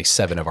sponsoring like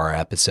 7 of our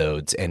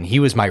episodes. And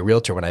he was my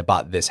realtor when I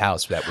bought this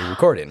house that we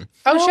record in.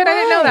 Oh shit, I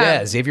didn't know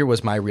that. Yeah, Xavier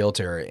was my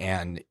realtor,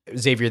 and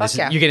Xavier,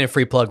 you're getting a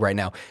free plug right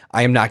now.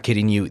 I am not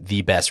kidding you.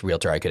 The best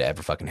realtor I could have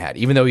ever fucking had.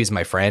 Even though he's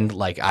my friend,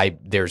 like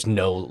there's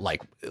no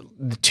like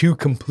two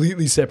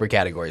completely separate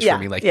categories for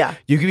me. Like,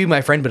 you can be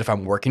my friend, but if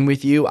I'm working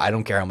with you, I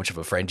don't care how much of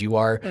a friend you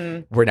are.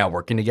 We're now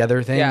working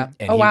together thing. Yeah.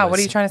 And wow. What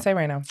are you trying to say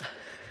right now?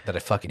 That I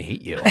fucking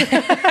hate you.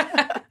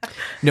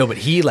 No, but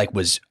he like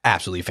was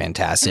absolutely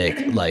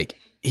fantastic. Like,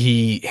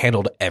 he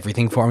handled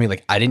everything for me.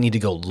 Like, I didn't need to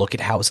go look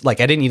at houses. Like,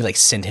 I didn't need to like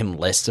send him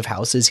lists of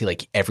houses. He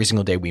like every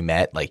single day we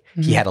met, like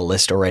he had a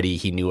list already.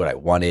 He knew what I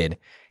wanted.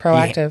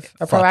 Proactive.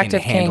 A proactive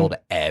handled king.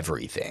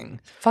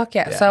 Everything. Fuck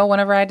yeah. So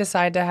whenever I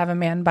decide to have a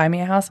man buy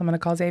me a house, I'm gonna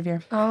call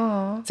Xavier.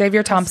 Oh,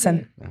 Xavier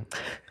Thompson.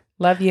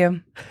 Love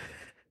you.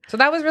 So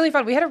that was really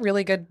fun. We had a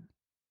really good.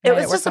 It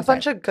was just a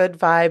bunch of good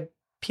vibe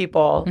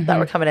people that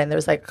were coming in. There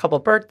was like a couple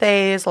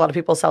birthdays, a lot of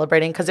people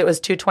celebrating, because it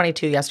was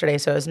 2/22 yesterday,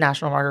 so it was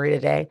National Margarita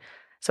Day.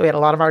 So we had a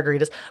lot of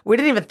margaritas. I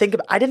didn't even think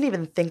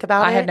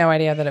about it. I had no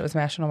idea that it was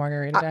National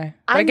Margarita Day.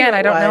 But again,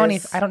 I don't know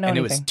anything. And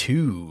it was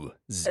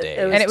Tuesday.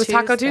 And it was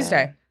Taco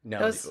Tuesday.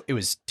 No, it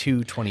was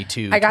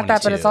 2/22. I got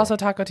that, but it's also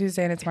Taco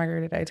Tuesday and it's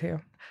Margarita Day too.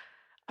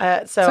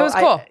 So it was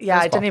cool.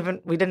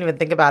 We didn't even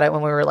think about it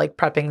when we were like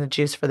prepping the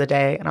juice for the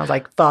day. And I was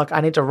like, fuck,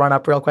 I need to run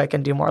up real quick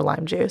and do more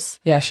lime juice.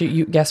 Yeah.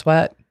 You guess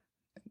what?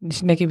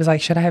 Nikki was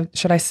like, should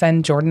I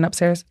send Jordan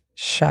upstairs?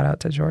 Shout out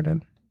to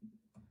Jordan.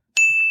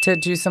 To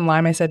juice some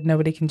lime. I said,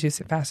 nobody can juice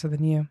it faster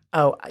than you.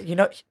 Oh, you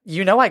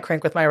know, I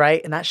crank with my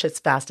right and that shit's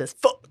fast as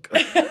fuck.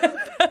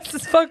 Fast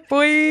as fuck,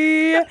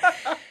 boy.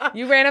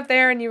 You ran up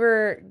there and you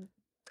were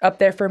up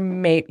there for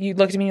you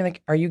looked at me and you're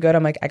like, are you good?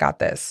 I'm like, I got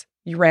this.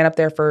 You ran up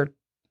there for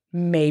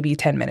maybe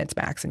 10 minutes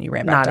max and you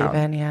ran back down. Not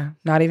even, yeah.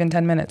 Not even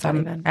 10 minutes.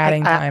 I'm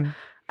adding time.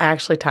 I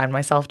actually timed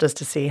myself just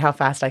to see how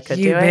fast I could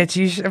do it.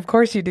 You bitch, of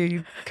course you do,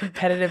 you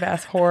competitive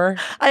ass whore.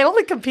 I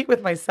only compete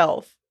with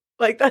myself.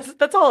 Like,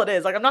 that's all it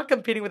is. Like, I'm not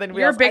competing with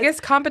anybody else. Your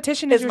biggest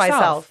competition is yourself.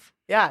 Myself.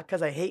 Yeah,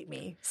 because I hate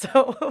me.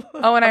 So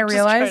and I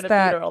realized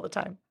that beat her all the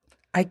time.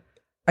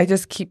 I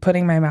just keep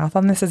putting my mouth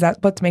on this. Is that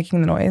what's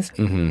making the noise?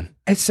 Mm-hmm.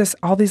 It's just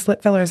all these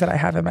lip fillers that I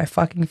have in my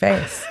fucking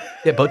face.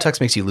 Yeah,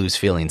 Botox makes you lose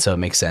feeling, so it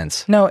makes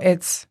sense. No,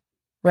 it's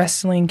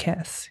Restylane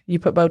Kiss. You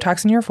put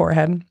Botox in your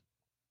forehead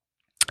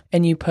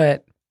and you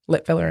put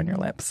filler in your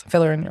lips.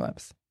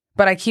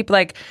 But I keep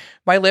like,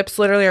 my lips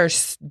literally are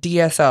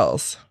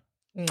DSLs.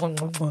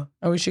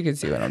 I wish you could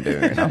see what I'm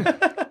doing right now.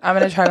 I'm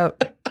going to try to.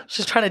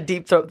 She's trying to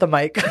deep throat the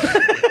mic.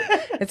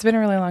 It's been a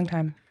really long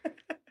time.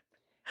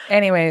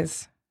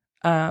 Anyways,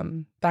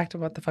 back to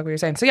what the fuck we were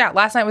saying. So yeah,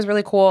 last night was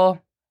really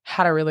cool.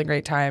 Had a really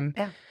great time.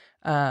 Yeah.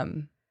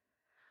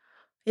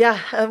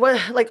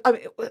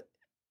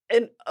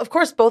 And of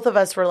course, both of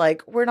us were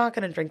like, we're not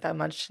going to drink that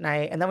much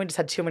tonight. And then we just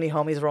had too many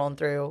homies rolling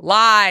through.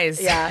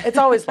 Lies. Yeah, it's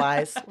always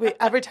lies.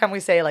 Every time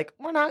we say like,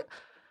 we're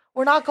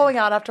not going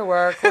out after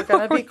work. We're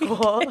going to be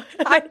cool.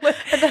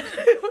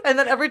 and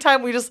then every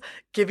time we just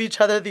give each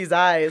other these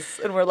eyes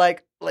and we're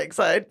like,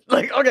 Lakeside.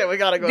 Like, okay, we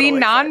got to go The to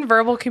Lakeside.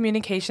 nonverbal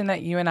communication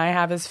that you and I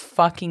have is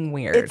fucking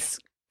weird.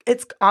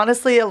 It's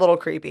honestly a little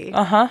creepy.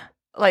 Uh-huh.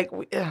 Like,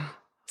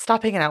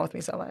 stop hanging out with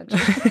me so much.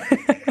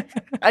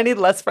 I need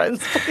less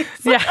friends, please.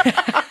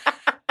 Yeah.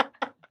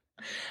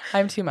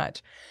 I'm too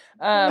much.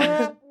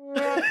 I'm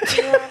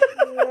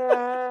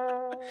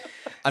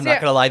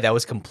not gonna lie, that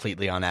was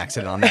completely on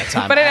accident on that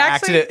time. But it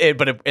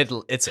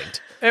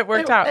synced. It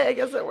worked out. I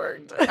guess it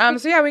worked.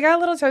 So yeah, we got a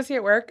little toasty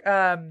at work,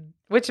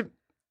 which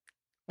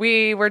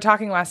we were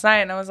talking last night,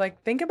 and I was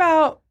like, think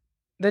about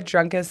the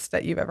drunkest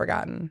that you've ever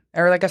gotten,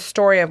 or like a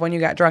story of when you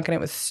got drunk and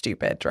it was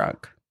stupid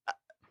drunk.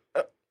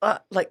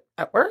 Like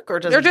at work or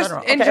just in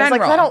general? In general.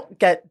 Like, I don't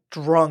get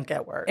drunk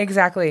at work.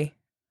 Exactly.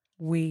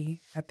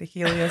 We at the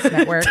Helios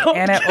Network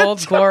and at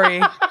Old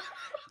Glory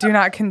do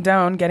not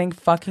condone getting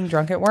fucking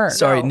drunk at work.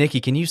 Sorry, Nikki,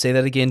 can you say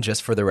that again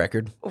just for the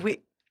record?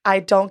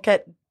 I don't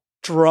get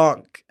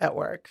drunk at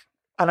work.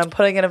 And I'm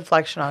putting an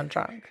inflection on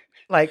drunk.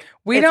 Like,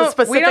 it's a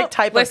specific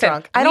type of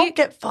drunk. I don't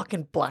get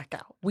fucking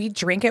blackout. We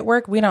drink at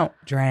work. We don't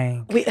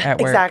drink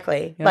at work.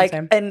 Exactly. You know like,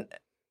 and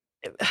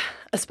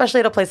especially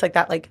at a place like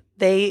that, like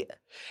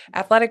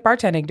athletic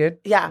bartending, dude.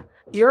 Yeah.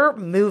 You're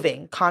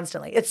moving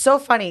constantly. It's so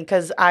funny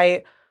because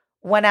I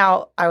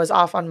was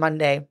off on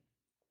Monday,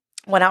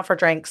 went out for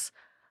drinks,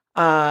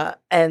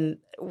 and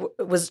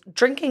was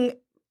drinking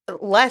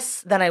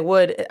less than I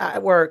would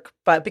at work,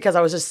 but because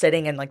I was just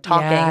sitting and like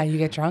talking. Yeah, you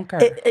get drunker.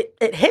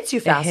 It hits you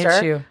faster. It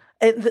hits you.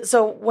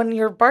 So when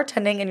you're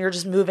bartending and you're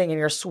just moving and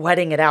you're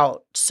sweating it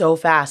out so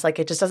fast, like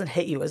it just doesn't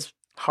hit you as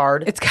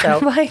hard. It's kind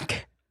of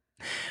like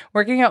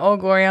working at Old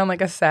Glory on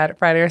like a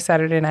Friday or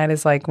Saturday night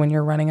is like when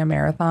you're running a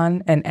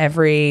marathon and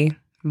every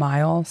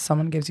mile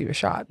someone gives you a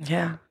shot.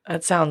 Yeah,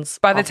 that sounds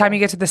By the time you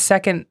get to the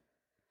second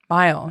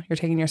mile, you're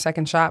taking your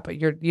second shot,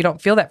 but you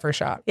don't feel that first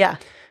shot. Yeah.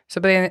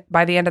 So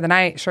by the end of the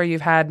night, sure,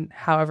 you've had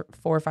however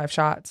 4 or 5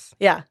 shots.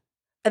 Yeah.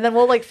 And then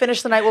we'll like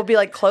finish the night, we'll be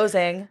like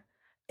closing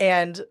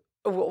and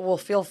we'll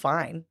feel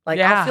fine. Like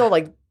I'll feel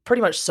like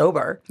pretty much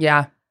sober.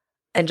 Yeah.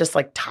 And just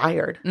like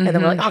tired. Mm-hmm. And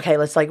then we're like, okay,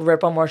 let's like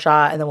rip one more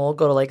shot and then we'll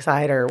go to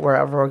Lakeside or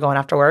wherever we're going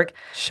after work.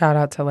 Shout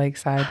out to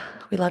Lakeside.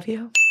 We love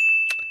you.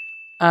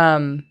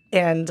 And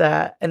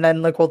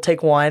then like we'll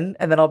take one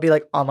and then I'll be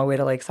like on my way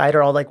to Lakeside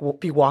or I'll like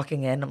be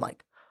walking in. I'm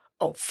like,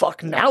 oh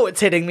fuck, now it's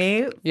hitting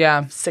me.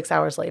 Yeah. 6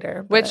 hours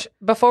later. Which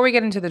before we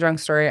get into the drunk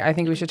story, I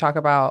think we should talk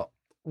about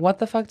what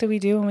the fuck do we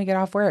do when we get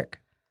off work?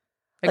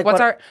 Like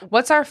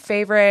what's our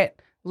favorite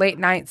late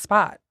night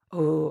spot?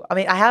 Ooh, I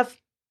mean, I have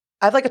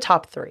like a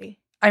top 3.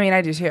 I mean,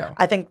 I do too.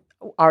 I think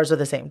ours are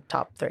the same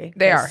top 3.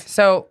 They are.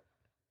 So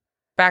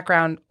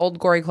background, Old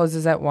Glory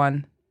closes at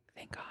 1.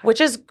 Thank God. Which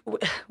is,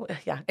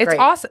 yeah, it's great.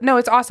 awesome. No,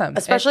 it's awesome.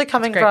 Especially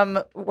coming from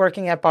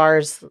working at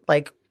bars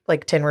like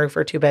Tin Roof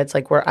or Two Beds,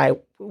 like where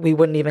we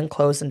wouldn't even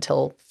close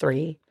until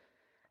 3.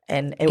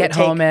 And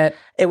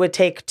it would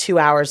take 2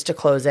 hours to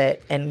close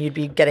it, and you'd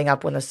be getting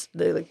up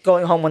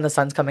going home when the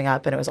sun's coming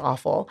up, and it was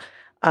awful.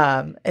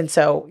 And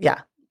so,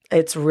 yeah,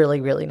 it's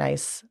really, really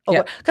nice.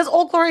 Because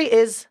Old Glory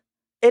is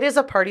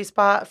a party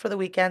spot for the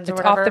weekends or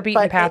whatever. It's off the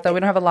beaten path, though. We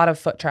don't have a lot of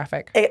foot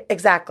traffic.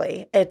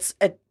 Exactly. It's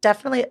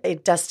definitely a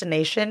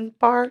destination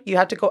bar. You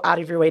have to go out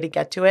of your way to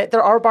get to it.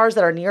 There are bars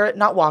that are near it,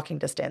 not walking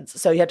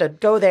distance. So you have to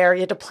go there.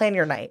 You have to plan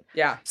your night.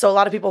 Yeah. So a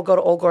lot of people go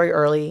to Old Glory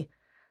early.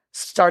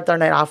 start their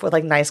night off with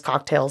like nice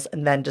cocktails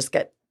and then just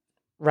get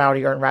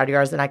rowdier and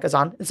rowdier as the night goes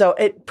on. And so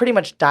it pretty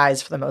much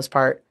dies for the most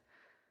part.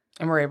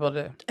 And we're able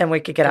to. And we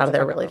could get out of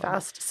there really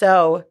fast.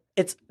 So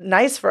it's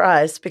nice for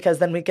us because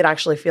then we could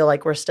actually feel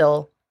like we're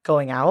still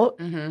going out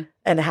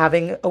and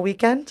having a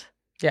weekend.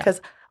 Yeah.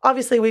 Because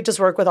obviously we just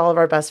work with all of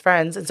our best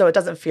friends. And so it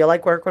doesn't feel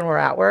like work when we're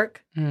at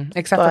work.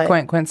 Except for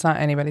Quint. Quint's not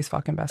anybody's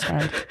fucking best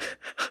friend.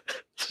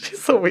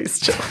 She's always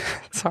chill.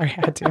 Sorry,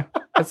 I had to.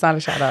 It's not a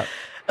shout out.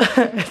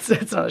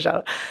 It's not a shout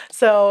out.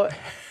 So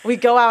we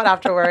go out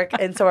after work.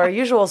 And so our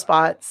usual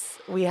spots,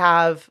 we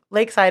have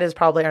Lakeside is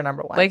probably our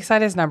number one.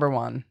 Lakeside is number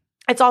one.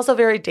 It's also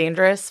very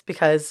dangerous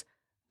because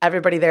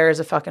everybody there is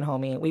a fucking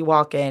homie. We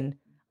walk in.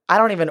 I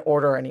don't even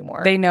order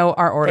anymore. They know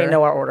our order. They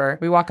know our order.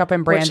 We walk up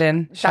and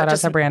Brandon, shout out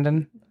to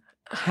Brandon,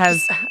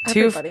 has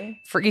two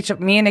for each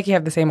of me and Nikki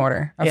have the same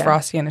order, a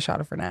Frosty and a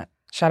shot of Fernet.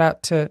 Shout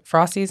out to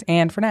Frosties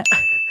and Fernet.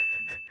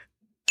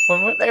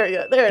 There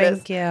it is.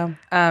 Thank you.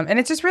 And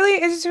it's just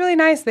really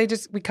nice.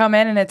 We come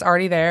in and it's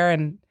already there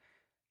and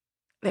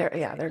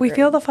they're we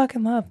feel the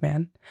fucking love,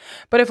 man.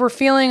 But if we're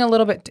feeling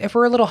if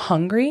we're a little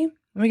hungry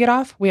when we get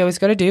off, we always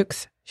go to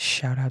Duke's.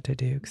 Shout out to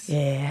Duke's.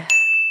 Yeah.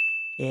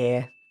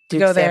 Duke's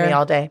go there Sammy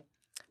all day.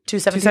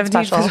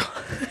 217 special.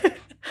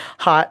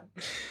 Hot.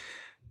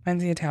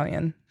 Mine's the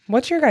Italian.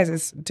 What's your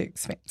guys'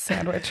 Duke's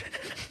sandwich?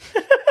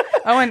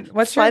 Oh, and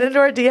what's Slide into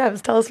our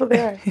DMs. Tell us what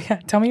they are. Yeah,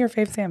 tell me your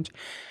fave sandwich.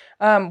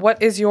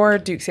 What is your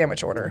Duke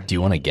sandwich order? Do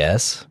you want to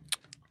guess?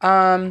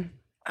 The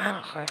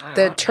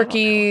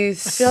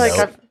turkeys. I feel like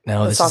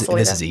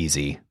this is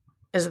easy.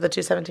 Is it the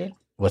 217?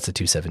 What's the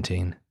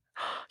 217?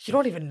 You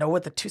don't even know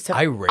what the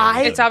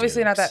 217. It's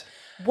obviously not that.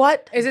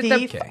 What is it?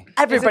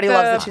 Everybody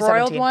loves the 217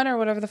 broiled one or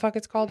whatever the fuck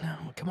it's called. No,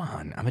 come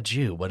on. I'm a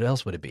Jew. What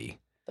else would it be?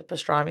 The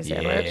pastrami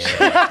sandwich.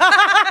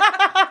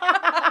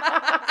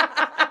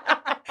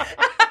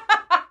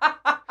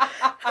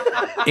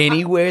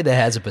 Anywhere that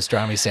has a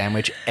pastrami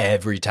sandwich,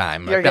 every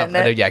time. You're getting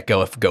it? Yeah,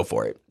 go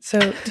for it.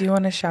 So, do you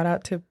want to shout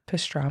out to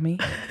pastrami?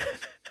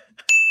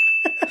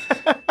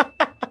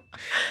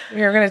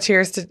 We're gonna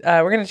cheers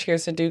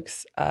to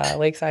Duke's,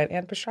 Lakeside,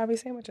 and pastrami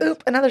sandwiches.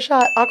 Oop! Another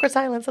shot. Awkward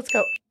silence. Let's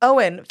go.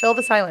 Owen, fill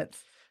the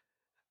silence.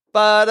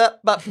 So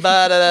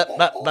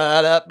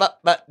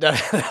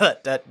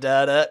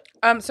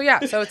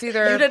it's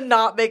either you did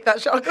not make that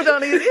shot go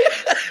down easy.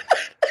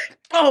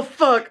 Oh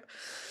fuck!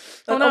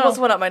 That almost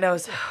went up my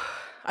nose.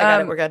 I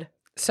got it. We're good.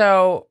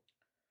 So,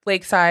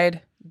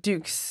 Lakeside,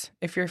 Duke's,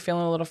 if you're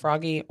feeling a little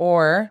froggy,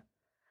 or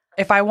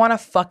if I want a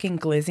fucking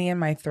glizzy in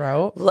my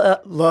throat,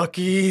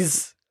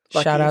 Lucky's.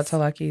 Shout out to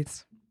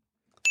Lucky's.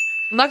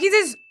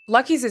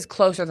 Lucky's is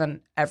closer than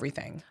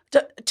everything.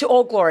 To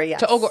Old Glory, yes.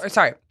 To Old Glory.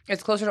 Sorry,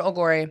 it's closer to Old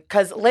Glory.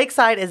 Because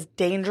Lakeside is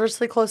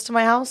dangerously close to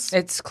my house.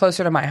 It's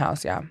closer to my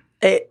house, yeah.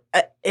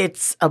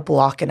 It's a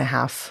block and a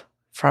half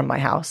from my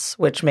house,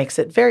 which makes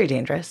it very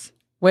dangerous.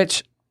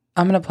 Which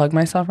I'm going to plug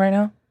myself right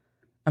now.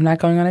 I'm not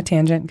going on a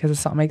tangent because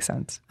this all makes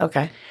sense.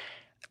 Okay.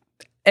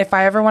 If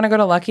I ever want to go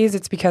to Lucky's,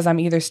 it's because I'm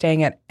either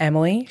staying at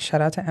Emily,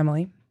 shout out to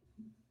Emily,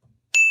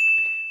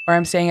 or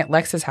I'm staying at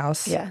Lex's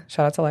house, shout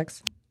out to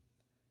Lex,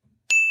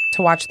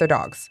 to watch their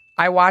dogs.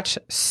 I watch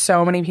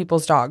so many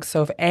people's dogs.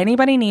 So if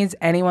anybody needs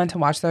anyone to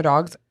watch their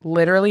dogs,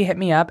 literally hit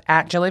me up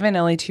at Jilly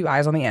Vanilli, 2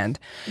 eyes on the end.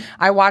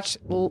 I watch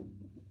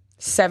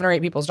 7 or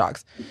 8 people's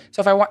dogs.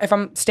 So if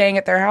I'm staying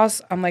at their house,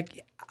 I'm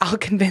like, I'll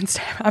convince,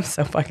 I'm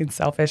so fucking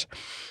selfish.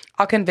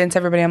 I'll convince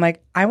everybody, I'm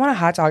like, I want a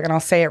hot dog, and I'll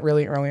say it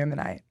really early in the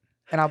night.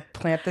 And I'll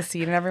plant the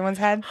seed in everyone's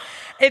head.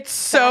 It's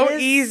so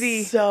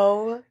easy.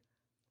 So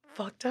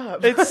fucked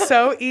up. It's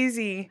so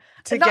easy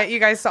to get you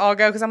guys to all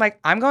go, because I'm like,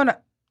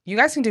 you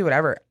guys can do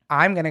whatever.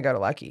 I'm going to go to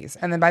Lucky's.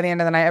 And then by the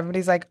end of the night,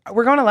 everybody's like,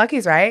 we're going to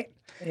Lucky's, right?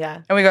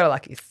 Yeah. And we go to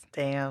Lucky's.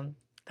 Damn.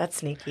 That's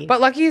sneaky. But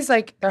Lucky's,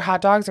 like, their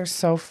hot dogs are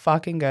so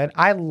fucking good.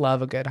 I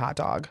love a good hot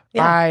dog.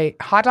 Yeah.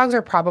 Hot dogs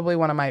are probably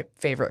one of my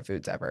favorite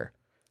foods ever.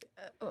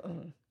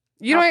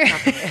 You don't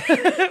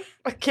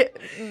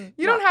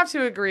you don't have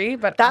to agree,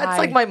 but that's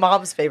like my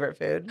mom's favorite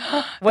food.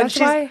 When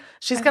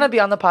she's going to be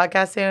on the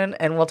podcast soon,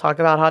 and we'll talk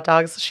about hot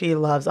dogs. She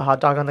loves a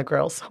hot dog on the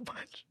grill so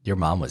much. Your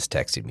mom was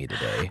texting me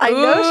today. I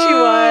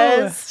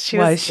know she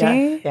was. Was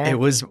she? Yeah.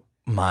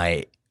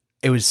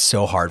 It was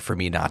so hard for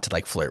me not to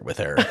like flirt with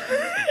her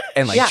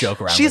and like joke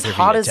around She's with her. She's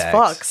hot as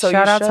fuck. So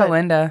shout out to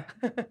Linda.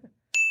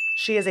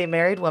 She is a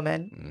married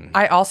woman.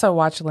 I also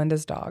watch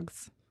Linda's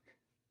dogs.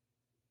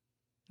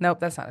 Nope,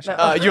 that's not a shout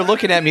out. You're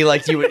looking at me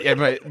like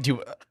but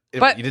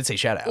you did say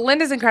shout out.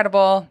 Linda's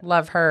incredible.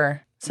 Love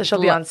her. So she'll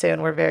be on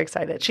soon. We're very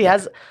excited.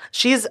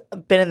 She's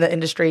been in the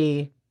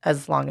industry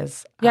as long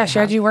as she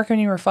had you work when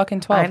you were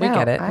fucking 12. We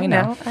get it. We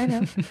know. I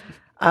know.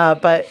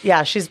 But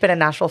yeah, she's been in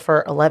Nashville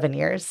for 11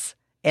 years,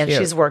 and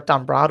she's worked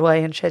on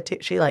Broadway and shit too.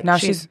 She's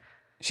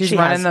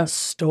running the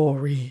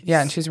stories.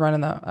 Yeah, and she's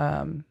running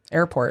the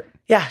airport.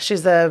 Yeah,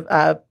 she's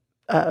the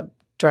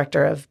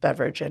director of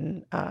beverage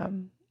and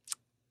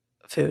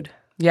food.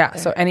 Yeah,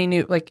 so any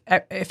new, like,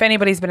 if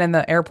anybody's been in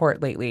the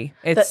airport lately,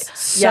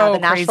 it's the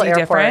Nashville crazy airport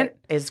different.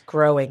 Is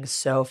growing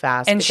so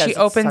fast, and she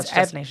opens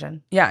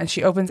destination. Yeah, and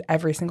she opens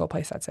every single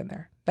place that's in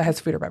there that has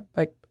food or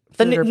like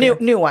The food or beer.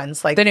 new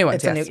ones, like the new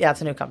ones. It's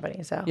it's a new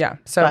company. So yeah,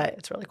 so but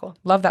it's really cool.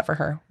 Love that for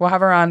her. We'll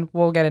have her on.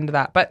 We'll get into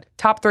that. But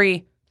top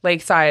 3: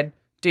 Lakeside,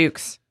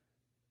 Dukes,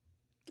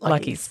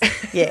 Lucky's.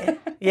 Yeah,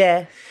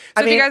 yeah.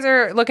 So if you guys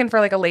are looking for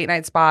like a late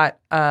night spot,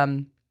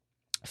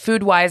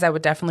 food wise, I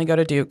would definitely go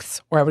to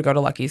Dukes or I would go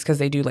to Lucky's because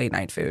they do late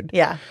night food.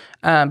 Yeah.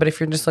 But if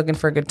you're just looking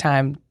for a good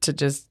time to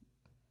just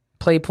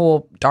play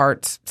pool,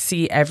 darts,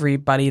 see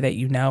everybody that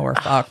you know or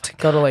fucked,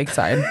 go to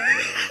Lakeside.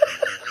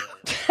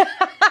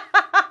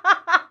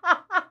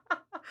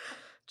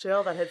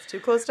 Jill, that hits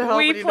too close to home.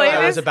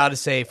 I was about to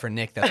say for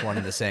Nick, that's one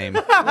and the same.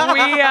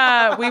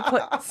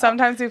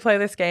 Sometimes we play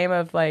this game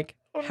of like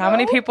how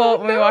many people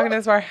when we walk into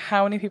this bar,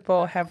 how many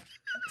people have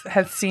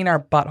seen our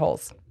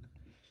buttholes?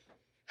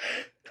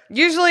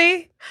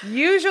 Usually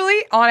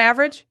on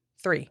average,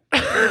 3.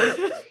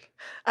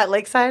 At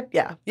Lakeside,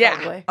 yeah,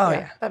 probably. Oh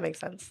yeah, that makes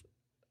sense.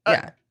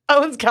 Yeah.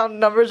 Owen's counting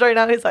numbers right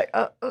now. He's like,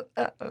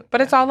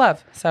 but it's all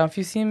love. So if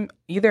you see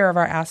either of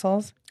our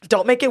assholes,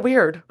 don't make it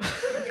weird.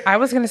 I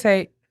was gonna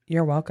say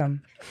you're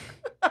welcome.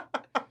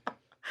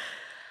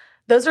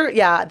 Those are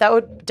that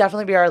would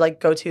definitely be our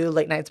like go-to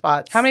late night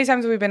spots. How many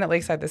times have we been at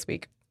Lakeside this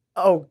week?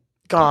 Oh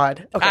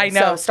God. Okay, I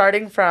know. So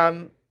starting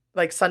from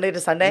like Sunday to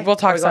Sunday. We'll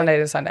talk Sunday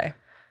to Sunday.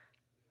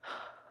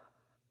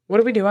 What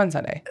do we do on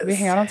Sunday? Do we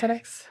hang out on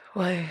Sunday?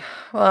 I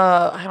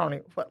don't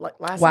know. What, like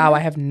last Wow, Sunday?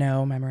 I have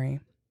no memory.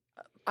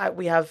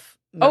 We have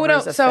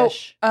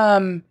fish.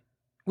 So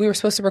we were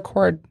supposed to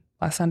record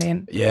last Sunday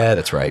and yeah,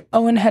 that's right.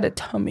 Owen had a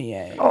tummy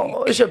ache.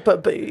 Oh,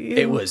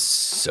 it was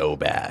so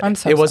bad. I'm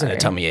so It wasn't sorry. a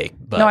tummy ache,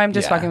 but no, I'm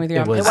just fucking with you.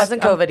 It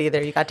wasn't COVID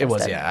either. You got tested. It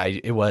was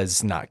it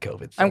was not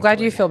COVID. I'm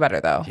glad you feel better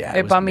though. Yeah,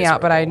 it bummed me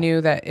out, but I miserable.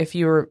 knew that if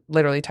you were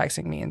literally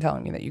texting me and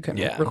telling me that you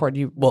couldn't record,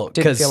 you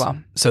didn't feel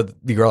well. So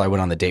the girl I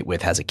went on the date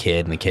with has a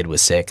kid, and the kid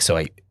was sick.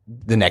 So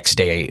the next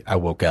day I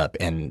woke up,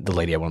 and the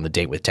lady I went on the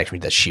date with texted me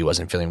that she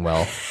wasn't feeling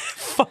well.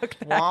 Fuck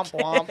that womp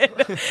womp.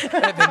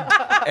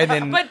 and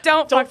then but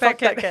don't fuck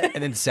that kid.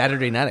 And then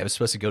Saturday night I was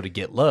supposed to go to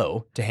Get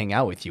Low to hang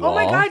out with you all. Oh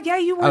my God, yeah,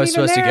 you weren't I was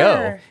even supposed there. to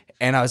go.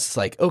 And I was just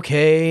like,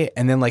 okay.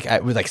 And then like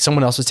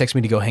someone else was texting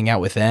me to go hang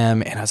out with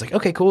them. And I was like,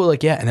 okay, cool.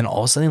 Like, yeah. And then all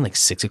of a sudden like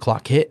 6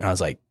 o'clock hit and I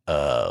was like,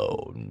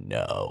 oh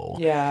no.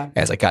 Yeah.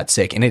 As I got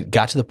sick. And it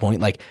got to the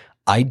point like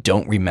I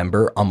don't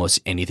remember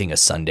almost anything a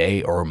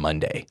Sunday or a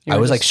Monday. I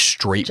was like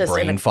straight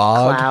brain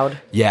fog. Cloud.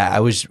 Yeah. I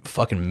was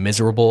fucking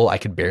miserable. I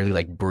could barely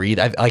like breathe.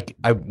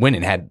 I went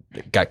and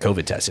got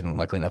COVID tested and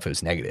luckily enough it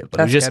was negative.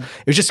 But it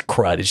was just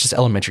crud. It's just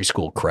elementary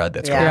school crud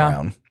that's going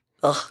around.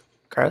 Ugh,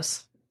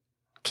 gross.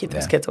 Keep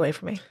those kids away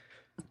from me.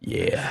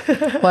 Yeah.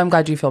 Well, I'm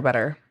glad you feel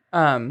better.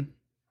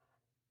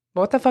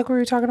 What the fuck were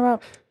we talking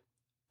about?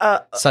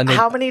 Sunday.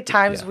 How many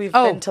times we've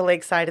been to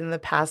Lakeside in the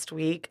past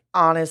week?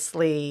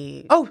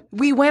 Honestly. Oh,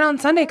 we went on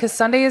Sunday because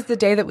Sunday is the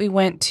day that we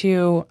went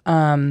to.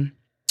 What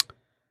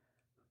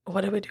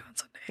did we do on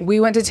Sunday? We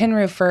went to Tin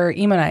Roof for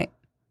emo night.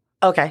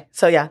 Okay,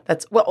 so yeah,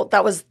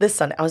 that was this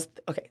Sunday. I was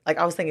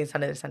thinking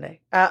Sunday to Sunday.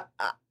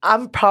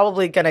 I'm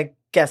probably gonna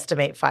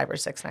guesstimate 5 or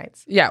 6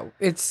 nights. Yeah,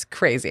 it's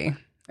crazy.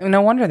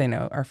 No wonder they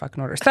know our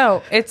fucking order.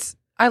 So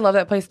I love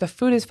that place. The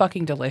food is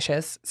fucking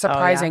delicious.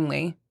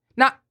 Surprisingly,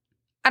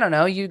 I don't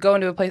know. You go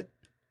into a place.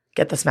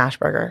 Get the smash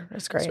burger.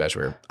 It's great. Smash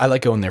burger. I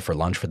like going there for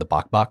lunch for the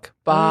bok bok.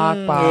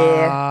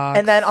 Yeah.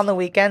 And then on the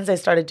weekends they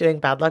started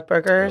doing Bad Luck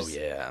Burgers. Oh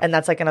yeah. And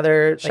that's like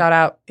another shout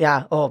out.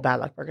 Yeah. Oh,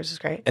 Bad Luck Burgers is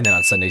great. And then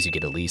on Sundays you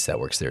get Elise that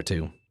works there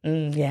too.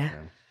 Yeah.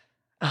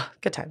 Oh,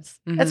 good times.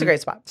 Mm-hmm. That's a great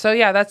spot. So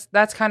yeah,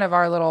 that's kind of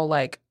our little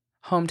like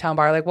hometown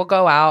bar. Like we'll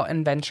go out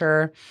and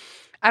venture.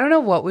 I don't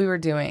know what we were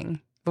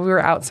doing, but we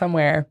were out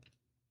somewhere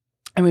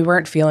and we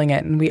weren't feeling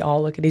it. And we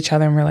all look at each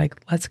other and we're like,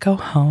 let's go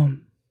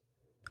home.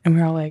 And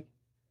we're all like,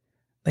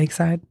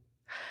 Lakeside.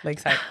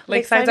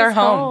 Lakeside's our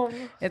home.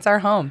 It's our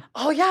home.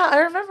 Oh yeah, I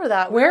remember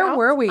that. Where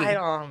were we? I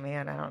don't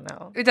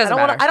know. It doesn't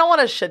matter. I don't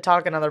want to shit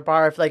talk another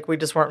bar if like we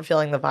just weren't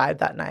feeling the vibe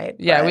that night.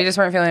 Yeah, we just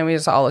weren't feeling it. We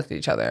just all looked at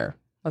each other.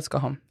 Let's go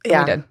home. And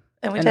yeah, we did.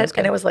 And we did.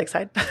 And it was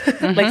Lakeside.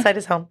 Mm-hmm. Lakeside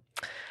is home.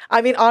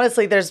 I mean,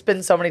 honestly, there's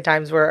been so many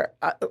times where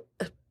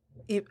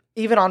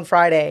even on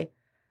Friday,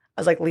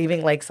 I was like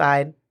leaving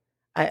Lakeside.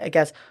 I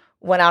guess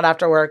went out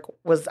after work,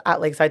 was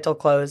at Lakeside till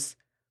close.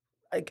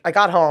 I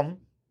got home.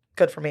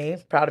 Good for me.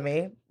 Proud of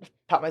me.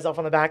 Pat myself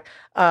on the back.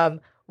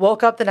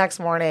 Woke up the next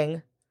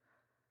morning.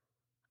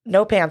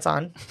 No pants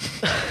on.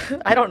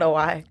 I don't know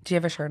why. Do you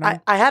have a shirt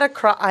on? I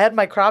had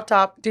my crop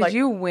top. Did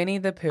you Winnie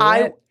the Pooh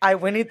it? I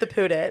Winnie the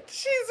Pooh'd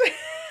it.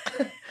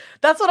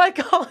 That's what I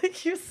call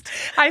it.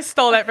 I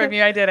stole that from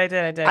you. I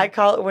did. I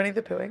call it Winnie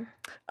the Poohing.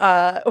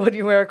 When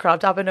you wear a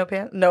crop top and no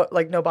pants,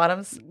 no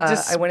bottoms.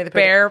 Just I Winnie the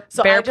Pooh.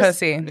 Bare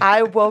pussy.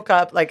 I woke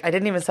up I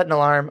didn't even set an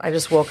alarm. I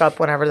just woke up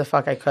whenever the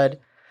fuck I could,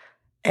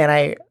 and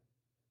I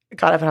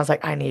got up and I was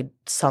like, I need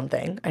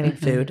something. I need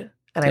food.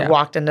 And I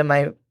walked into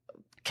my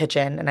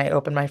kitchen and I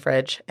opened my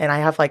fridge and I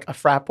have like a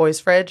frat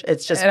boys fridge.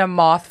 It's just and a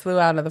moth flew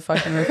out of the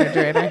fucking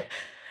refrigerator.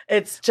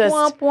 It's just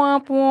womp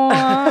womp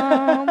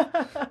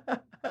womp.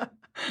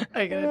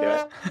 Are you gonna do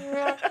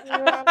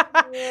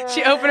it?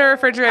 She opened her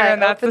refrigerator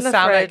and that's the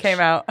sound that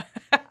came out.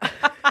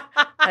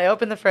 I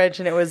opened the fridge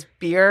and it was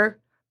beer,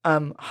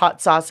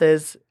 hot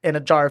sauces in a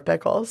jar of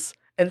pickles.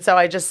 And so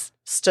I just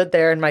stood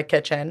there in my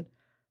kitchen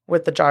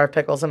with the jar of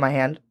pickles in my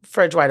hand,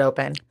 fridge wide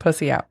open.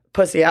 Pussy out.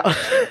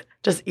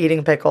 Just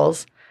eating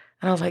pickles.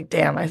 And I was like,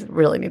 damn, I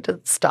really need to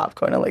stop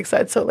going to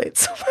Lakeside so late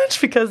so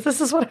much because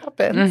this is what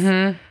happens.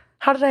 Mm-hmm.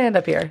 How did I end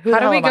up here? How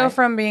do we go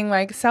from being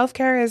like,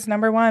 self-care is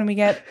number one, we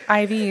get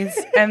IVs,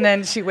 and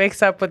then she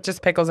wakes up with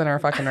just pickles in her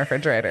fucking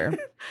refrigerator?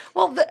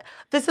 Well,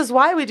 this is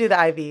why we do the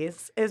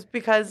IVs, is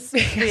because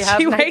we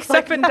have she wakes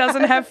up and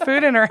doesn't have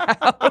food in her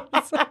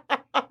house.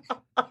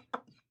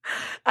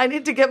 I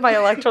need to get my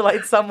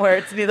electrolytes somewhere.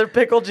 It's neither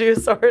pickle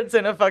juice or it's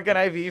in a fucking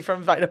IV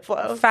from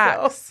VitaFlow.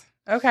 Facts.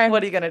 So, okay.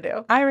 What are you going to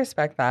do? I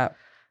respect that.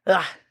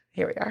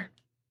 Here we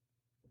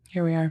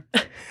are.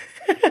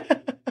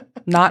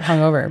 Not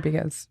hungover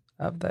because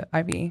of the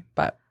IV,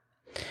 but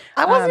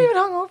I wasn't even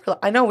hungover.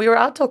 I know we were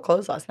out till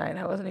close last night and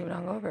I wasn't even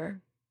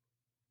hungover.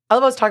 I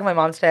was talking to my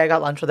mom today. I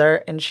got lunch with her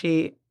and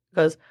she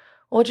goes,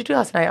 well, what'd you do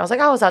last night? I was like,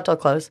 I was out till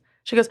close.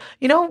 She goes,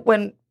 you know,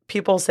 when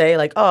people say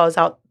like, oh, I was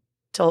out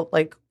till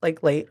like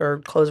late or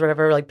close or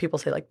whatever, like people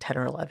say like 10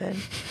 or 11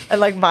 and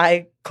like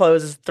my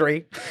close is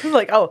 3.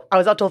 Like, oh, I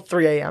was out till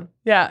 3 a.m.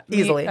 Yeah.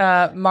 Easily.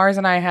 Mars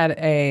and I had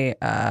a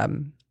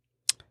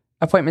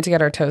appointment to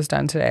get our toes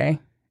done today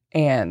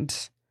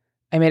and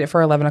I made it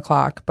for 11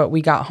 o'clock, but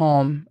we got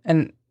home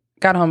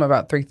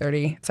about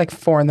 3:30. It's like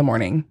 4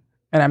 a.m.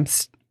 and I'm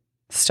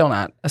still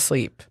not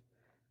asleep.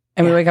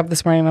 And we wake up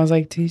this morning and I was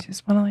like, do you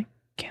just want to like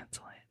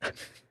cancel it?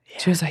 Yeah.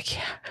 She was like,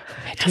 yeah,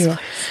 I do. Yes,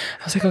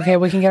 I was like, okay,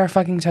 we can get our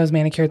fucking toes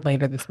manicured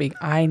later this week.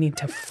 I need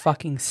to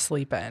fucking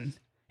sleep in.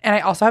 And I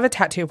also have a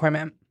tattoo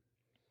appointment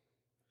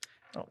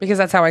because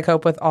that's how I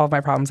cope with all of my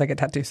problems. I get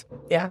tattoos.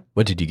 Yeah.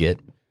 What did you get?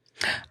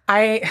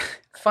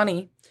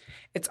 Funny.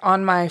 It's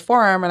on my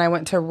forearm and I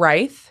went to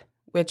Rife,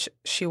 which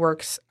she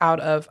works out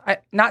of,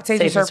 not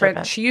Sage and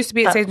Serpent. She used to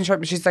be at Sage and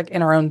Serpent. She's like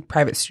in her own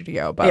private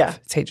studio above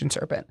Sage and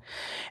Serpent.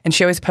 And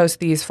she always posts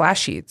these flash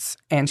sheets.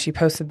 And she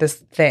posted this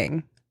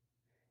thing.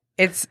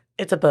 It's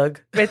a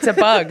bug. It's a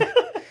bug.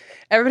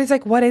 Everybody's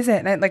like, what is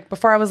it? And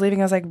before I was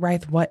leaving, I was like,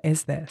 Ryth, what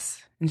is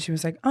this? And she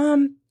was like,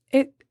 I'm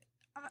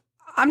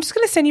just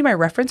going to send you my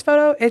reference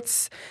photo.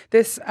 It's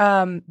this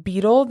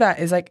beetle that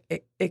is like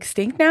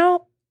extinct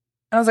now.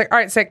 And I was like, all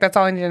right, sick. That's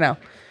all I need to know.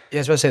 Yeah, I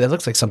was about to say, that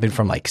looks like something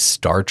from like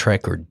Star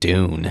Trek or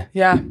Dune.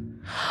 Yeah.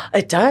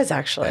 It does,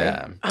 actually.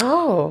 Yeah.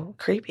 Oh,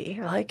 creepy.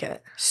 I like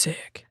it.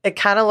 Sick. It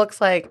kind of looks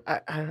like...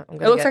 It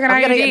looks like an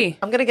IUD.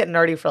 I'm going to get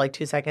nerdy for like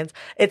 2 seconds.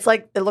 It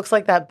looks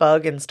like that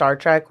bug in Star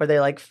Trek where they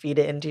like feed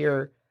it into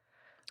your...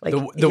 Like,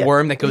 the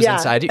worm that goes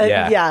inside you?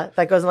 Yeah,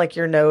 that goes in like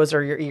your nose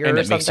or your ear and or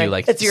it something. Makes you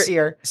like... It's your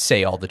ear.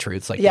 Say all the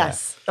truths. Like,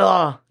 yes. Yeah.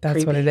 Oh, that's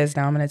creepy. what it is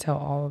now. I'm going to tell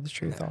all of the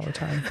truth all the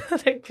time.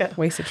 There you go.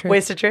 Wasted truth.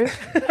 Wasted truth?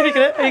 Are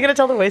you gonna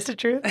tell the wasted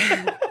truth?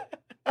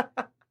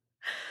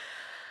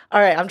 All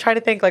right, I'm trying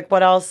to think like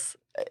what else,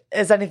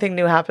 has anything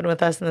new happened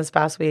with us in this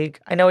past week?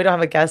 I know we don't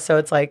have a guest, so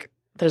it's like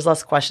there's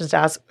less questions to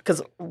ask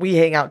because we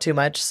hang out too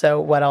much. So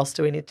what else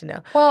do we need to know?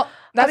 Well,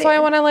 that's why I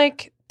want to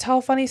like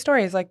tell funny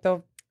stories, like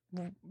the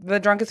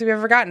drunkest we've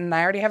ever gotten.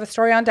 I already have a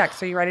story on deck.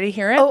 So you ready to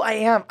hear it? Oh, I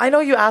am. I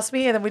know you asked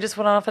me, and then we just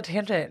went off a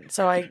tangent.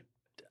 So I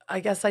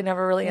guess I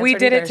never really answered. We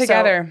did either. it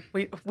together.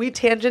 So we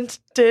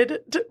tangented.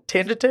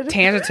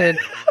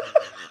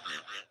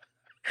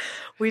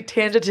 We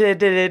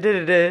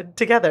tangented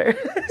together.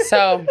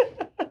 So,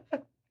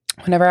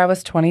 whenever I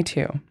was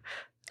 22,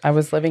 I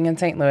was living in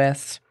St.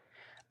 Louis.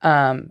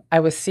 I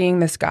was seeing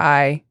this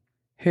guy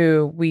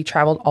who we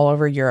traveled all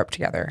over Europe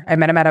together. I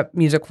met him at a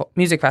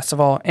music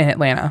festival in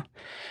Atlanta.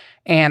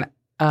 And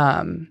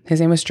his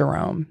name was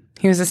Jerome.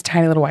 He was this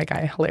tiny little white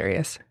guy.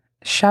 Hilarious.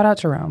 Shout out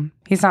Jerome.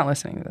 He's not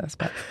listening to this,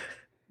 but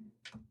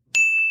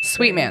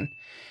sweet man.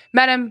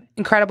 Met him,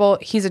 incredible.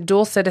 He's a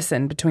dual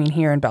citizen between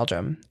here and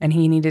Belgium, and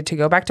he needed to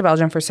go back to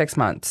Belgium for 6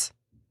 months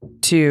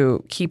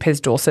to keep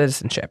his dual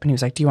citizenship. And he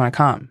was like, do you want to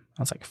come?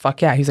 I was like,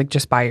 fuck yeah. He's like,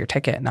 just buy your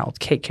ticket and I'll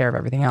take care of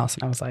everything else.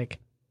 And I was like,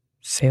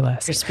 say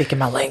less. You're speaking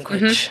my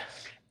language. Mm-hmm.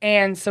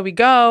 And so we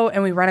go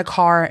and we rent a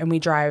car and we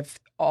drive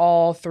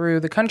all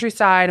through the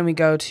countryside and we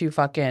go to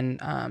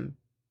fucking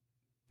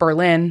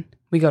Berlin.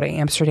 We go to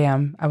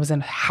Amsterdam. I was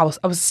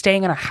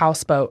staying on a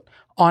houseboat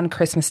on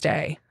Christmas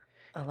Day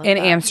in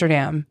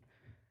Amsterdam.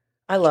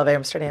 I love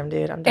Amsterdam,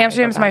 dude.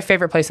 Amsterdam's my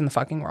favorite place in the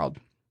fucking world.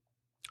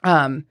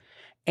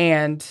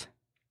 And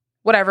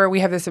whatever, we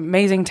have this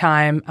amazing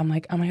time. I'm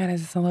like, oh my God,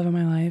 is this the love of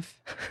my life?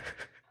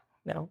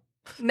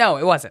 No,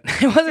 it wasn't.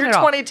 It wasn't You're at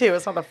all. 22.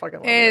 It's not the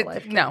fucking love of your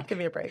life. No. Give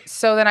me a break.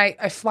 So then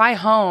I fly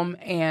home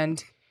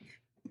and...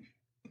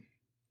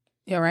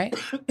 You all right?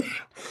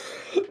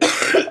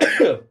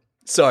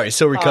 Sorry,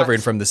 still recovering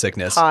from the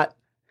sickness. Hot.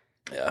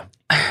 Yeah.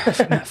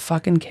 From that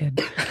fucking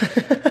kid.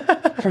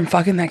 From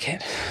fucking that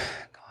kid.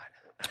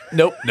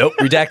 Nope.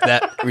 Redact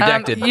that.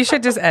 Redacted. You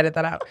should just edit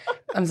that out.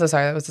 I'm so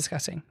sorry. That was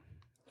disgusting.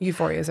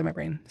 Euphoria is in my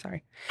brain.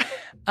 Sorry.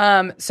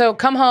 So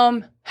come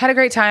home, had a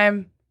great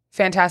time.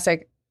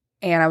 Fantastic.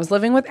 And I was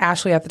living with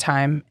Ashley at the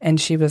time. And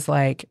she was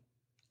like,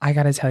 I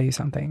got to tell you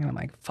something. And I'm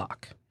like,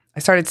 fuck. I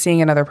started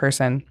seeing another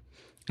person.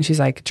 And she's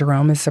like,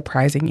 Jerome is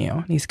surprising you.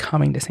 And he's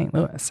coming to St.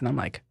 Louis. And I'm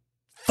like,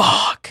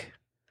 fuck.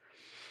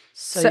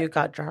 So you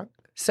got drunk?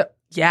 So,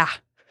 yeah.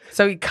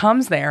 So he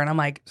comes there and I'm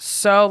like,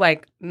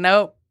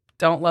 nope,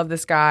 don't love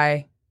this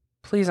guy.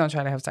 Please don't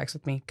try to have sex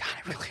with me. God,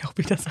 I really hope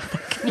he doesn't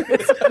fucking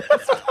listen to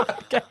this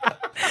podcast.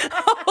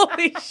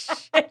 Holy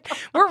shit.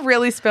 We're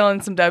really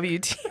spilling some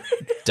WT.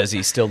 Does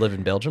he still live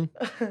in Belgium?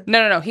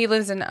 No. He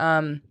lives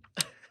in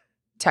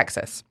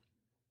Texas.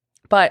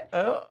 But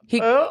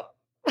Keep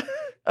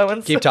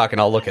talking.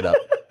 I'll look it up.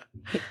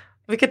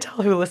 We could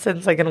tell who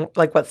listens,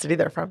 like what city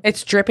they're from.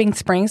 It's Dripping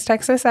Springs,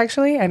 Texas,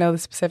 actually. I know the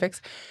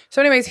specifics.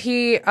 So anyways,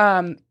 he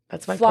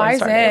That's my flies porn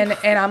star in name.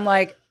 and I'm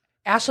like,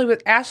 Ashley,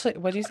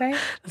 what'd you say?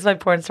 That's my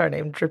porn star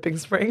name, Dripping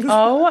Springs.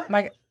 Oh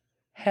my,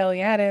 hell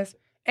yeah, it is.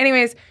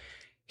 Anyways,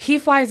 he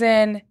flies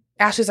in.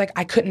 Ashley's like,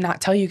 I could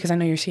not tell you because I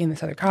know you're seeing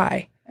this other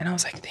guy. And I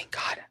was like, thank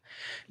God.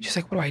 She's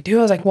like, what do I do?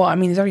 I was like, well, I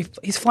mean,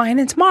 he's flying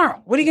in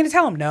tomorrow. What are you going to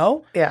tell him?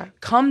 No. Yeah.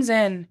 Comes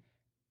in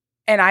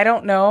and I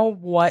don't know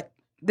what,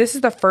 this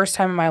is the first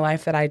time in my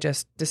life that I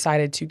just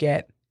decided to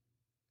get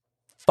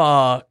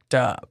fucked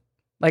up.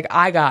 Like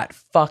I got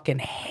fucking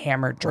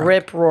hammered drunk.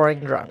 Rip roaring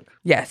drunk.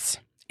 Yes.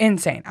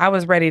 Insane. I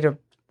was ready to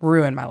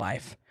ruin my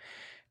life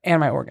and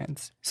my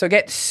organs. So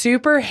get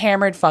super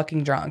hammered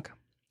fucking drunk.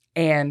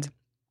 And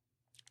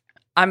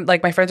I'm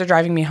like, my friends are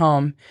driving me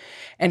home.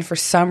 And for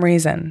some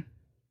reason,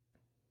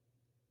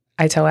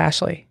 I tell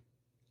Ashley,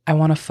 I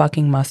want a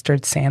fucking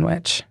mustard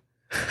sandwich.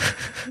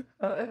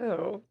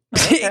 Oh.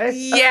 Okay.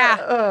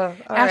 Yeah.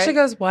 Ashley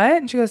goes, what?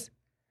 And she goes,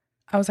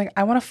 I was like,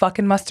 I want a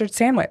fucking mustard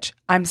sandwich.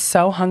 I'm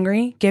so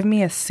hungry. Give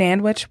me a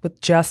sandwich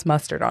with just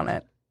mustard on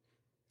it.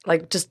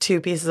 Like just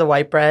 2 pieces of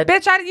white bread.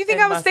 Bitch, you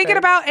think I was thinking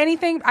about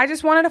anything? I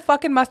just wanted a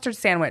fucking mustard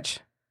sandwich.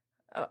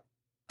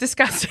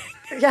 Disgusting.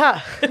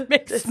 Yeah. It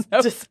makes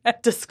no sense.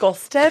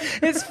 Disgusted.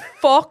 It's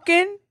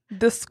fucking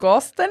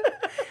disgusting.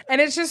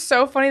 And it's just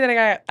so funny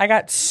that I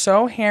got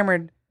so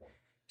hammered,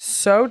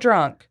 so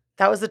drunk.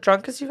 That was the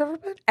drunkest you've ever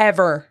been?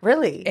 Ever.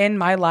 Really? In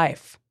my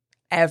life.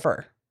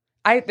 Ever.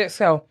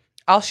 So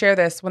I'll share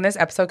this. When this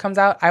episode comes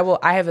out,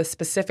 I have a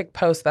specific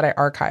post that I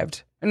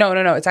archived. No.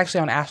 It's actually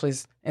on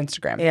Ashley's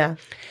Instagram. Yeah.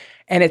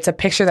 And it's a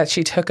picture that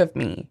she took of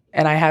me.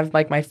 And I have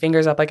like my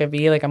fingers up like a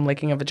V, like I'm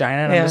licking a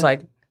vagina. And I'm just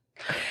like,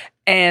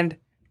 and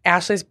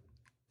Ashley's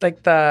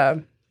like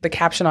the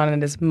caption on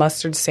it is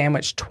mustard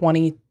sandwich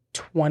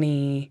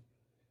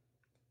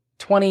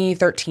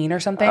 2013 or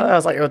something. I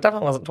was like, it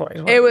definitely wasn't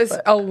 2020. It was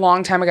a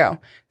long time ago.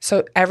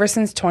 So ever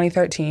since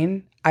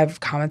 2013, I've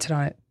commented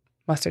on it.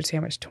 Mustard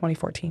sandwich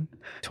 2014,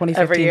 2015,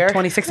 Every year?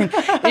 2016.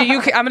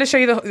 I'm going to show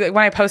you when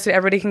I posted.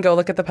 Everybody can go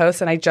look at the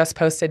post, and I just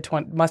posted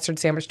mustard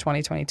sandwich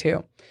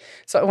 2022.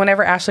 So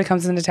whenever Ashley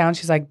comes into town,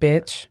 she's like,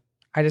 "Bitch,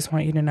 I just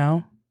want you to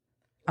know,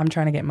 I'm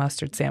trying to get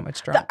mustard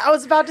sandwich drunk." I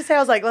was about to say, I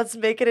was like, let's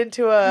make it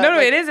into a. No,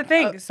 it is a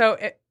thing. So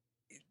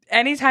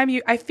anytime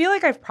I feel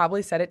like I've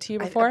probably said it to you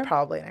before. I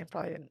probably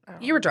didn't.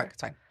 You were drunk.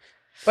 It's fine.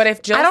 But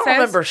if Jill I don't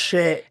remember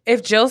shit.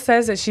 If Jill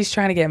says that she's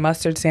trying to get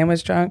mustard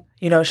sandwich drunk,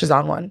 you know she's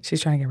on one.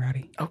 She's trying to get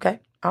rowdy.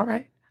 Okay. All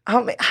right. I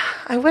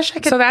wish I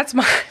could. So that's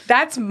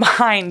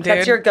mine, dude.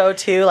 That's your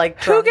go-to,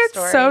 like, who gets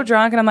story. so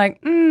drunk and I'm like,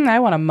 I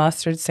want a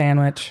mustard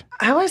sandwich.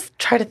 I always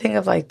try to think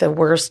of like the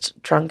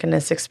worst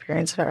drunkenness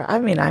experience ever. I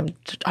mean, I'm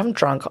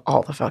drunk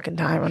all the fucking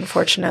time,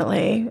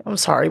 unfortunately. I'm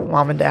sorry,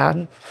 mom and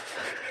dad.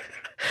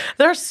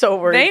 They're so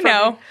worried. They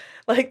know.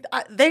 Like,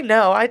 they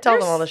know. I tell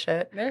them all the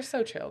shit. They're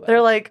so chill, though.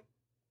 They're like,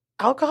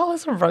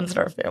 alcoholism runs in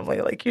our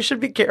family. Like, you should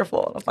be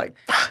careful. And I'm like,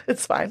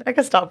 it's fine. I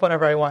can stop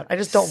whenever I want. I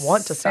just don't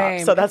want to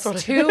stop. So that's what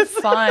it's too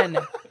fun.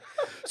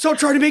 Stop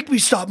trying to make me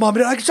stop, Mom,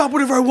 and I can stop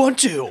whenever I want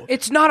to.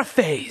 It's not a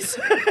phase.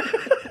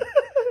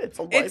 It's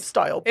a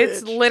lifestyle, bitch.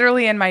 It's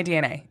literally in my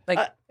DNA. Like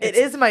it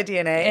is my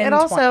DNA. And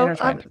also,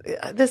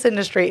 this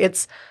industry,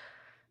 it's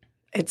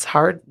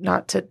hard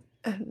not to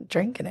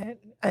drink in it.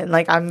 And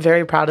like, I'm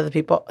very proud of the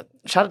people.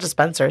 Shout out to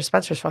Spencer.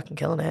 Spencer's fucking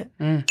killing it.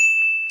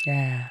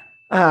 Yeah.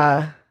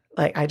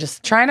 Like, I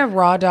just trying to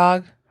raw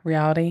dog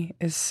reality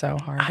is so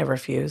hard. I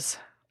refuse.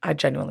 I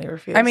genuinely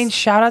refuse. I mean,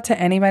 shout out to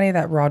anybody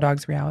that raw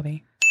dogs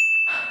reality.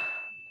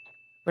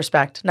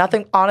 Respect.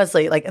 Nothing,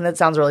 honestly, like, and that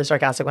sounds really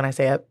sarcastic when I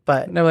say it,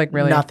 but no, like,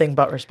 really, nothing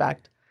but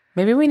respect.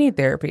 Maybe we need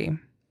therapy.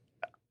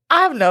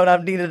 I've known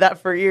I've needed that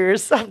for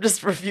years. I'm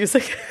just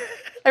refusing.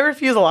 I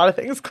refuse a lot of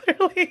things,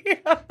 clearly.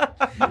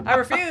 I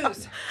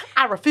refuse.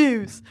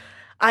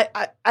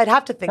 I'd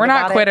have to think We're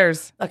about not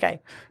quitters.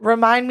 Okay.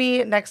 Remind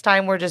me next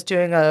time we're just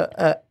doing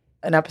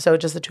an episode,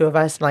 just the two of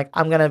us. And like,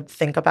 I'm going to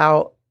think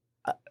about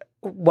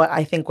what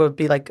I think would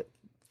be like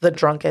the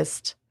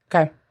drunkest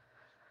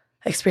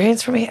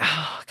experience for me.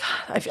 Oh,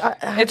 God.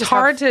 It's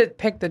hard to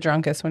pick the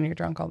drunkest when you're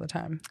drunk all the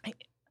time.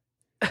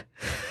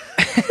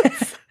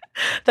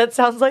 That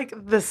sounds like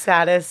the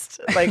saddest,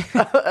 like,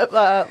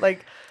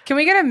 like. Can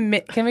we get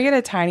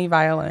a tiny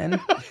violin on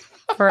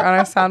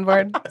our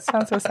soundboard? It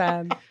sounds so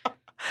sad.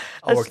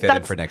 I'll work that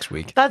in for next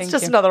week. That's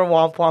just another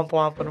womp, womp,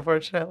 womp,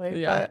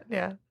 unfortunately. Yeah. But,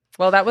 yeah.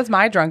 Well, that was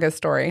my drunkest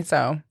story.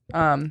 So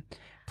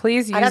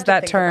please use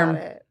that term.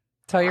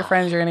 Tell your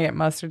friends you're going to get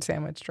mustard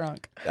sandwich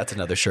drunk. That's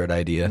another shirt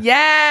idea.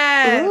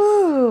 Yes.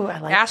 Ooh, I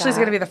like Ashley's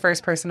that. going to be the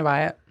first person to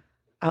buy it.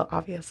 Oh,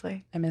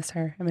 obviously. I miss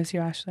her. I miss you,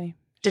 Ashley.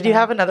 Did you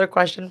have another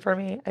question for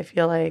me? I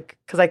feel like,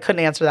 because I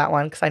couldn't answer that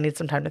one because I need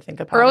some time to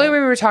think about Earlier it. we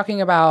were talking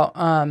about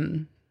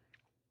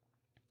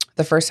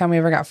the first time we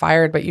ever got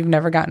fired, but you've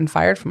never gotten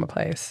fired from a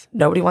place.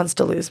 Nobody wants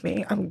to lose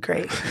me. I'm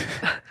great.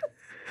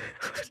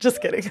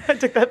 Just kidding. I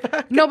took that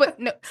back. No,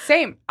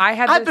 same.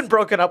 I've been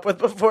broken up with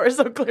before,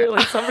 so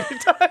clearly somebody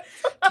does.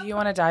 Do you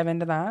want to dive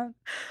into that?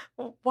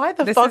 Why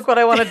the fuck would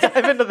I want to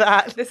dive into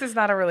that? This is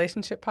not a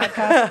relationship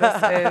podcast.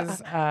 This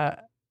is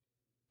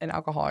an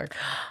alcoholic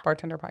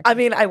bartender podcast. I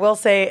mean, I will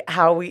say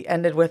how we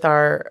ended with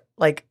our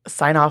like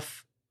sign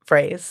off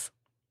phrase.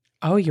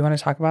 Oh, you want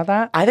to talk about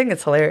that? I think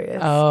it's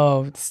hilarious.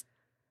 Oh,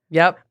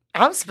 yep.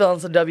 I'm spilling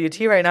some WT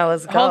right now.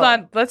 Let's go. Hold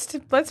on.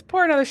 Let's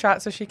pour another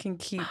shot so she can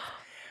keep.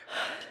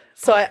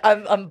 So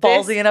I'm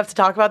ballsy enough to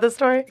talk about this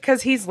story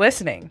because he's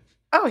listening.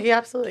 Oh, he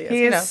absolutely is.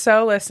 He is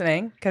so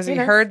listening because he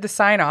heard the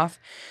sign off.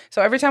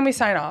 So every time we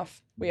sign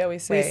off, we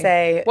always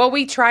say, well,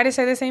 we try to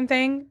say the same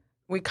thing.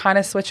 We kind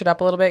of switch it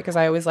up a little bit because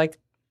I always like.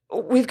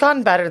 We've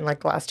gotten better in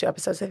like the last 2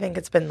 episodes. I think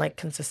it's been like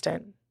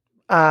consistent.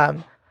 But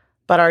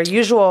our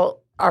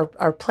usual,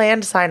 our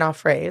planned sign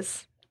off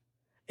phrase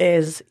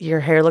is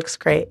 "Your hair looks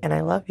great and I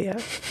love you."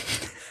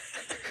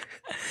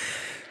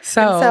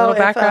 So a little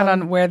background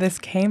on where this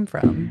came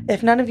from.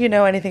 If none of you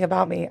know anything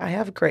about me, I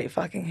have great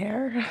fucking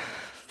hair.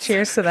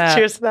 Cheers to that.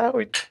 Cheers to that.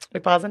 We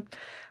pausing.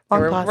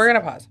 We're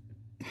gonna pause.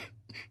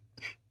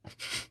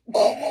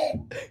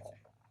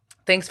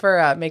 Thanks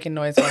for making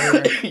noise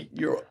while we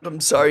were. I'm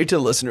sorry to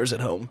listeners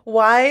at home.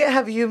 Why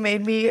have you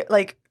made me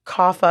like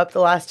cough up the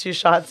last 2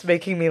 shots,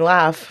 making me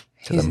laugh?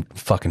 Because I'm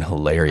fucking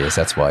hilarious.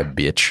 That's why,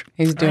 bitch.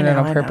 He's doing it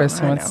on purpose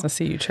and wants to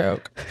see you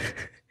choke.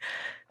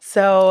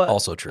 So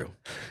also true.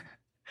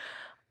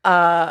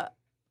 My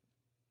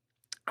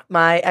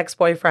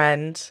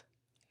ex-boyfriend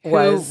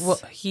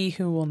was he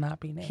who will not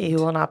be named. He who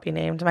will not be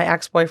named. My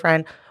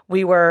ex-boyfriend.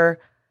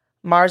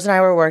 Mars and I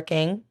were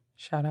working.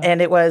 Shout out.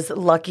 And it was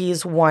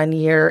Lucky's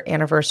 1-year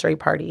anniversary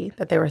party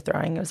that they were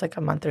throwing. It was like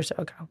a month or so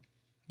ago.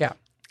 Yeah.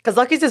 Because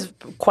Lucky's is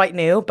quite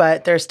new,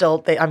 but they're still,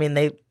 they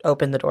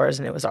opened the doors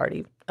and it was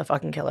already a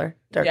fucking killer.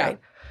 They're great.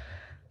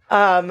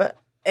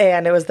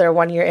 And it was their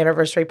 1-year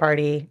anniversary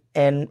party,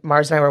 and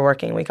Mars and I were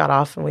working. We got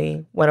off and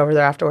we went over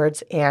there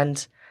afterwards.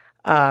 And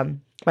my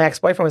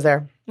ex-boyfriend was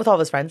there with all of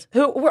his friends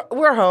who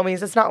we're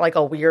homies. It's not like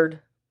a weird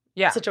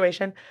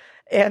situation.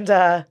 And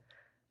I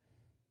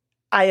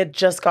had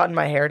just gotten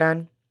my hair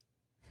done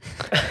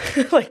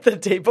like the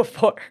day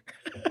before.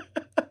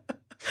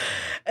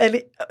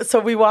 And so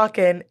we walk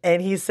in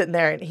and he's sitting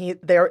there and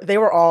they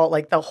were all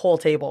like, the whole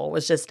table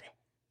was just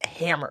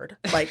hammered.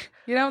 Like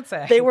you don't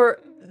say. They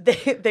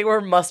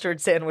were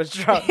mustard sandwich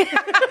drunk.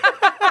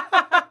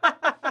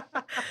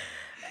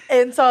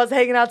 And so I was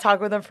hanging out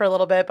talking with them for a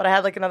little bit, but I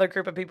had like another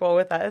group of people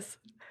with us.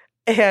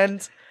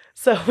 And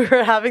so we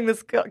were having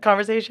this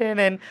conversation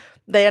and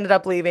they ended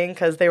up leaving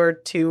because they were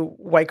too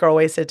white girl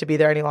wasted to be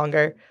there any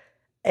longer.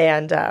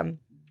 And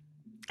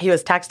he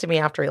was texting me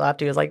after he left.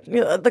 He was like,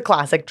 the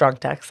classic drunk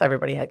text.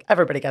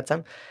 Everybody gets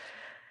them.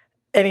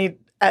 And he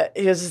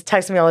was just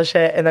texting me all this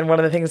shit. And then one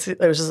of the things, it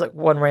was just like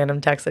one random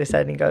text that he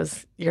said. And he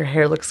goes, "Your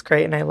hair looks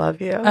great and I love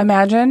you."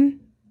 Imagine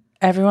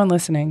everyone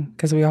listening,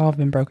 because we all have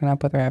been broken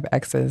up with or have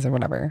exes or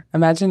whatever.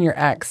 Imagine your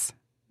ex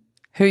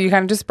who you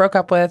kind of just broke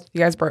up with. You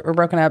guys were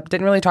broken up,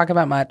 didn't really talk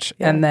about much.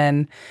 Yeah. And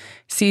then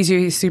sees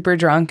you super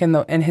drunk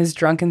in his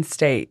drunken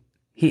state.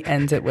 He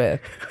ends it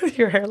with,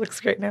 "Your hair looks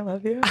great and I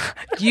love you."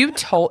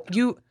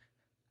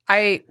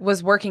 I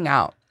was working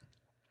out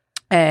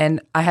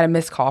and I had a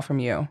missed call from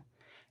you.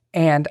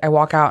 And I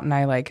walk out and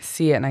I like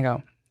see it and I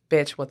go,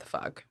 "Bitch, what the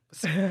fuck?"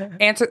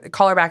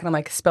 Call her back and I'm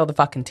like, "Spill the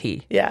fucking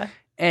tea." Yeah.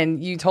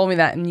 And you told me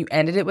that and you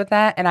ended it with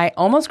that. And I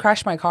almost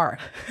crashed my car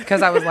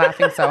because I was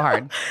laughing so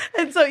hard.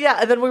 And so, yeah.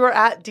 And then we were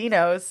at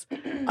Dino's,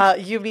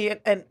 you, me,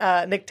 and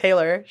Nick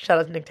Taylor. Shout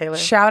out to Nick Taylor.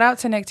 Shout out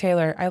to Nick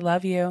Taylor. I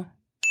love you.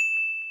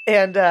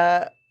 And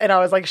I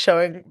was like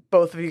showing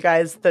both of you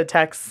guys the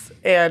texts.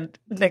 And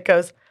Nick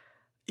goes,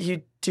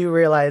 "You do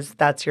realize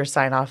that's your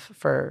sign off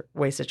for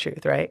Wasted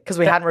Truth, right?" Because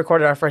we hadn't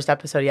recorded our first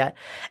episode yet.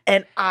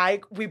 And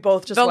we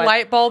both just went,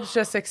 light bulbs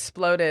just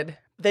exploded.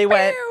 They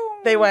went.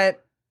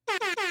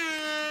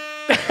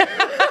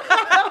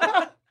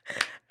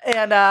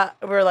 And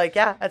we were like,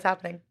 yeah, that's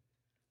happening.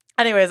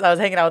 Anyways, I was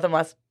hanging out with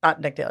him not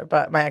Nick Taylor,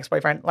 but my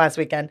ex-boyfriend last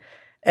weekend.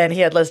 And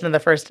he had listened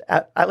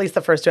to at least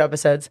the first 2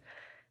 episodes.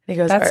 And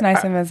he goes, "That's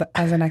nice of him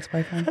as an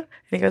ex-boyfriend." And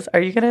he goes,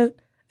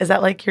 is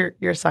that like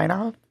your sign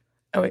off?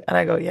 And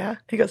I go, "Yeah."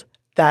 He goes,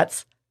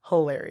 "That's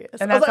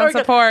hilarious." And that's on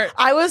support.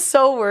 I was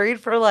so worried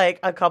for like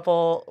a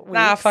couple weeks.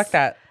 Nah, fuck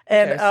that.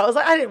 And I was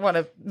like, I didn't want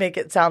to make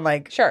it sound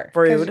like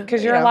rude.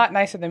 Because you're a lot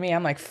nicer than me.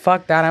 I'm like,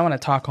 fuck that. I want to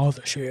talk all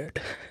the shit.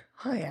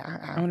 Oh, yeah.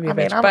 I want to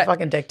be a bitch. I'm a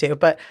fucking dick too.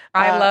 But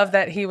I love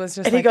that he was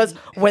just and he goes,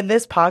 "When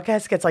this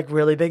podcast gets like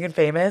really big and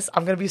famous,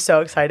 I'm going to be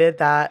so excited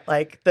that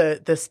like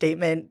the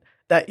statement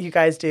that you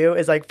guys do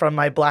is like from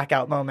my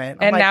blackout moment."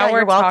 And now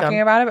we're talking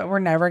about it, but we're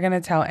never going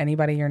to tell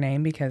anybody your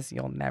name because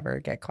you'll never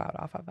get clout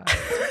off of us.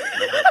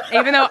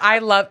 Even though I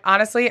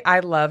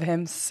love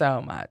him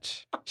so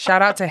much.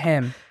 Shout out to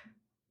him.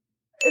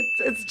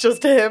 It's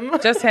just him.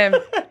 Just him.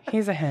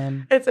 He's a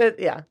him.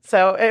 Yeah.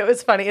 So it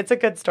was funny. It's a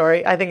good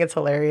story. I think it's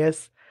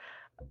hilarious.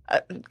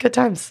 Good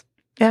times.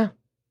 Yeah.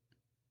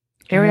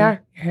 Here we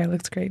are. Your hair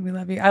looks great. We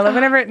love you. I love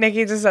whenever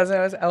Nikki just doesn't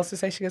know what else to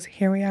say. She goes,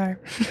 here we are.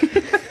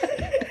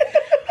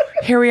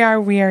 Here we are.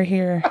 We are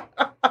here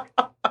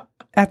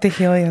at the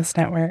Helios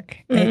Network,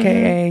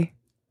 a.k.a.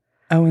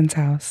 Owen's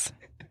house.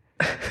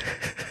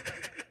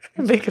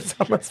 Make it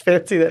sound less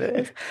fancy than it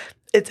is.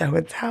 It's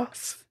Owen's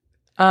house.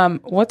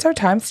 What's our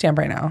timestamp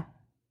right now?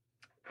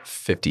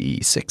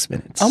 56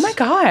 minutes. Oh my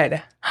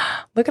God.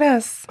 Look at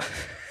us.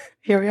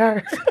 Here we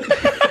are.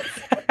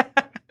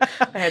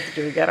 I had to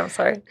do it again. I'm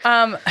sorry.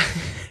 I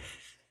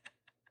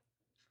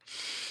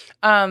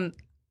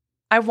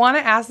want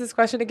to ask this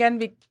question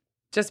again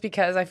just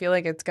because I feel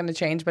like it's going to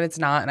change, but it's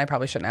not, and I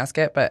probably shouldn't ask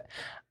it, but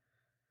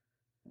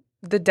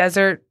the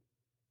desert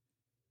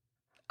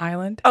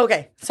island.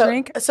 Okay. So,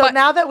 drink?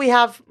 Now that we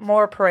have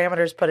more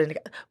parameters put in,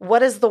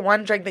 what is the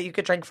one drink that you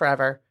could drink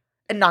forever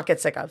and not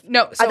get sick of?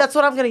 No. So that's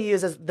what I'm going to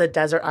use as the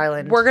desert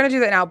island. We're going to do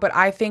that now, but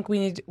I think we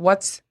need,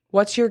 what's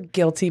your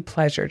guilty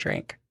pleasure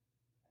drink?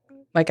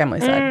 Like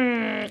Emily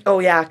said. Oh,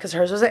 yeah, because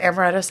hers was an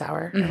amaretto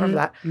sour. I remember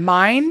that.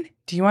 Mine,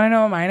 do you want to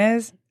know what mine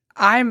is?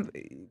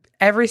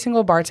 Every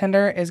single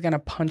bartender is going to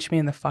punch me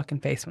in the fucking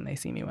face when they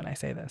see me when I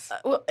say this.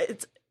 Well,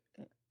 it's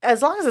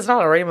as long as it's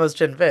not a Ramos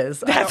Gin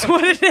Fizz. That's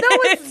what it is. No,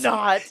 it's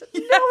not.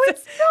 Yes. No,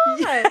 it's not.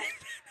 Yes.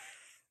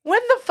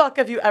 When the fuck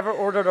have you ever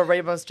ordered a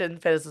Ramos Gin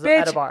Fizz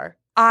at a bar?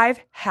 I've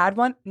had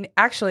one.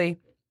 Actually,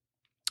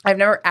 I've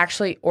never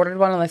actually ordered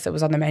one unless it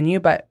was on the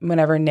menu, but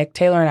whenever Nick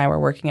Taylor and I were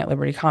working at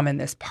Liberty Common,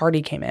 this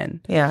party came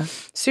in. Yeah.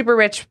 Super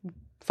rich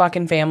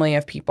fucking family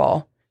of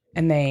people.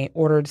 And they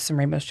ordered some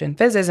Ramos Gin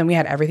Fizzes, and we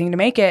had everything to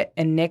make it.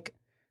 And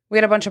we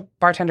had a bunch of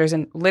bartenders,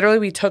 and literally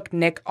we took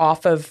Nick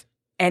off of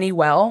any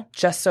well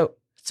just so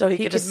he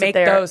could just make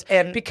those.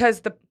 And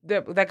because the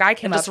guy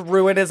came up. Just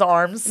ruin his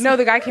arms. No,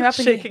 the guy came up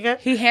and shaking it.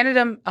 He handed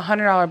him a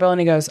 $100 bill,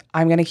 and he goes,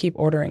 I'm going to keep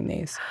ordering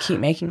these. Keep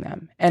making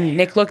them. And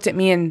Nick looked at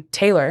me and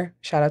Taylor,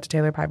 shout out to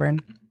Taylor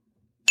Pyburn.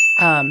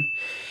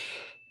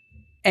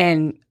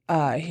 And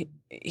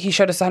he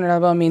showed us a $100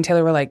 bill, and me and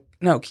Taylor were like,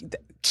 no,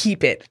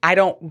 keep it. I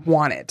don't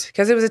want it.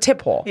 Because it was a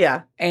tip hole.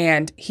 Yeah.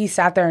 And he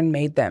sat there and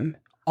made them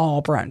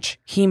all brunch.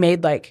 He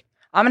made I'm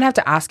going to have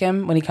to ask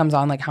him when he comes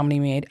on, how many he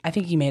made. I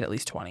think he made at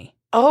least 20.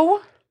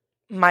 Oh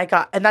my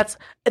God. And that's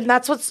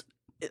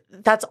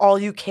all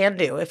you can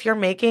do. If you're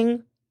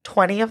making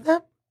 20 of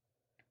them,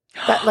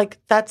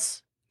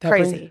 that's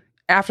crazy.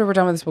 After we're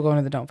done with this, we'll go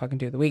into the don't fucking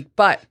do of the week.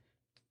 But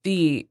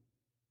he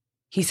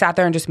sat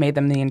there and just made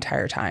them the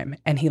entire time.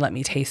 And he let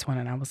me taste one.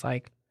 And I was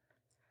like,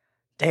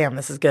 damn,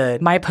 this is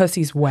good. My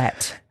pussy's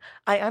wet.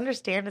 I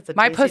understand it's a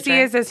My tasty pussy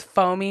drink. is as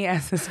foamy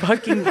as this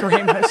fucking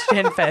Ramos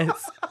Gin Fizz.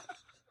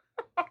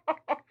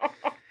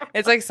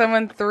 It's like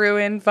someone threw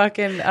in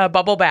fucking a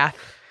bubble bath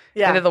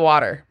into the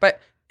water. But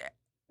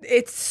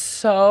it's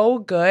so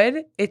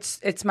good.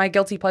 It's my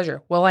guilty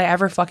pleasure. Will I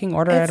ever fucking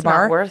order it at a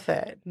bar? It's not worth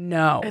it.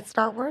 No. It's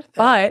not worth it.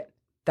 But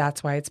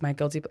that's why it's my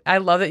guilty I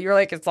love that you're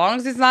like, as long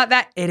as it's not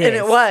that, it is. And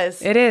it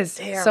was. It is.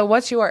 Damn. So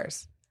what's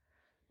yours?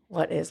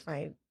 What is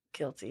my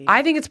guilty?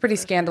 I think it's pretty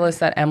scandalous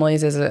that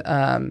Emily's is a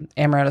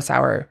amaretto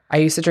sour. I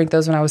used to drink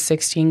those when I was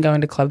 16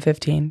 going to Club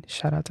 15.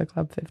 Shout out to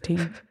Club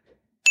 15.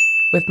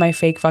 With my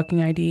fake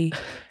fucking ID.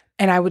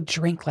 And I would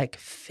drink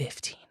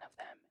 15 of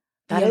them.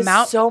 That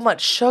is so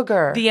much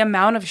sugar. The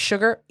amount of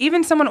sugar.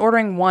 Even someone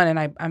ordering one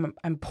and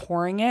I'm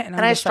pouring it. And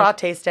I straw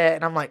taste it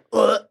and I'm like,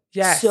 ugh.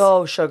 Yes.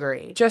 So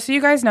sugary. Just so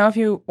you guys know, if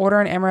you order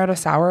an amaretto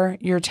sour,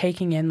 you're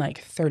taking in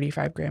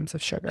 35 grams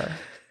of sugar.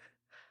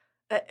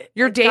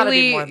 Your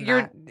daily,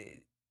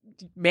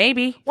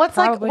 maybe. What's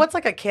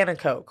like a can of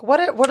Coke? What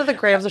are the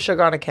grams of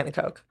sugar on a can of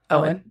Coke?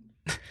 Owen.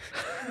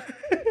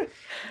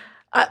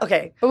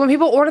 Okay. But when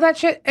people order that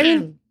shit, I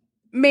mean,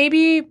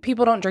 maybe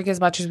people don't drink as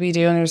much as we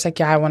do, and they're just like,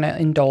 yeah, I want to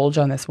indulge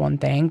on this one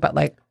thing, but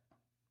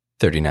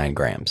 39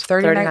 grams.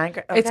 39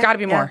 grams. It's got to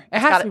be more. It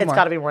has to be more. It's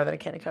got to be more than a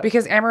can of Coke.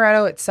 Because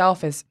amaretto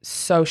itself is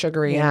so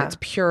sugary and it's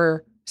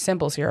pure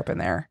simple syrup in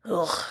there.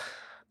 Ugh.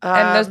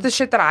 And that's the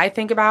shit that I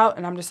think about,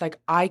 and I'm just like,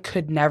 I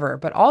could never.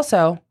 But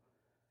also,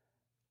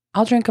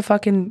 I'll drink a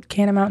fucking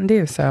can of Mountain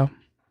Dew, so.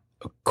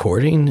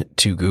 According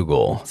to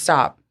Google.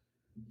 Stop.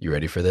 You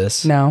ready for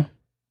this? No.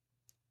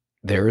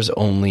 There's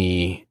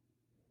only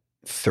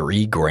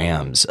 3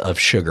 grams of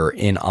sugar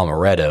in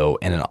amaretto,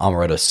 and an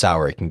amaretto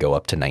sour can go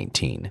up to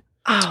 19.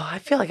 Oh, I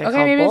feel like I call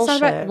maybe bullshit.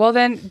 It's not bad. Well,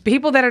 then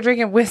people that are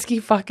drinking whiskey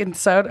fucking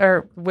soda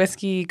or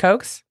whiskey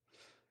Cokes,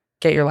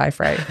 get your life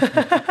right.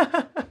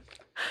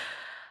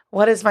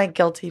 What is my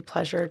guilty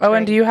pleasure drink? Oh,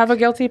 and do you have a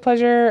guilty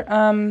pleasure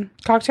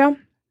cocktail?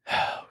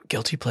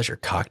 Guilty pleasure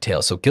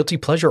cocktail. So guilty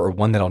pleasure or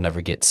one that I'll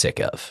never get sick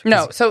of?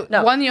 No.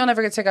 One you'll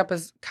never get sick of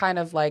is kind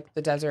of like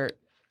the desert.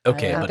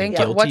 Okay, but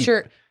guilty. What's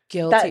your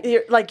guilty?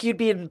 You'd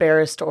be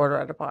embarrassed to order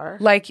at a bar.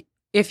 Like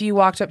if you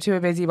walked up to a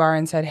busy bar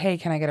and said, "Hey,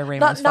 can I get a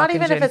Ramos not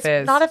even Gin if it's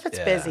Fizz?" Not if it's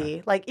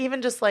busy. Like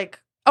even just like.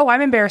 Oh,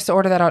 I'm embarrassed to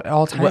order that at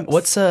all times.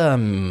 What's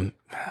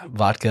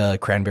vodka,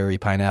 cranberry,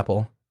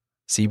 pineapple,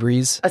 sea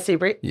breeze. A sea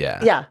breeze? Yeah.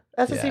 Yeah.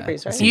 That's a sea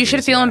breeze, right? You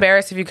should feel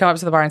embarrassed if you come up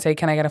to the bar and say,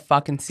 "Can I get a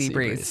fucking sea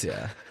breeze?"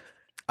 Yeah.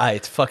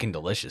 It's fucking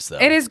delicious though.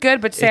 It is good,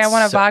 but say I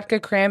want a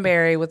vodka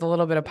cranberry with a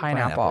little bit of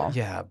pineapple.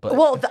 Yeah, but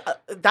well,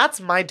 that's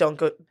my don't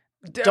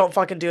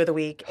fucking do of the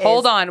week.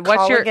 Hold on,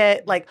 what's your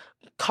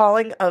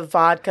calling a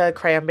vodka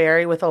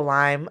cranberry with a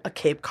lime a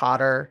Cape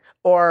Codder,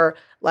 or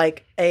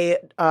like a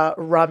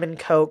rum and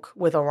Coke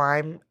with a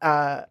lime?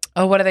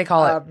 What do they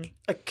call it?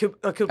 A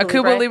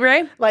Cuba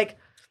Libre. Like,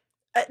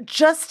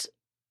 just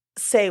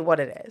say what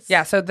it is.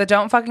 Yeah, so the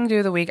don't fucking do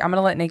of the week, I'm going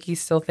to let Nikki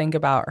still think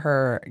about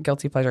her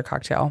guilty pleasure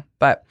cocktail.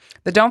 But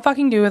the don't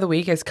fucking do of the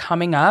week is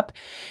coming up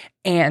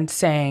and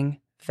saying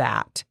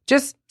that.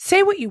 Just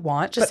say what you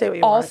want. Just say what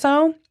you want.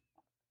 Also,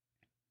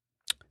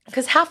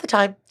 because half the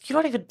time, you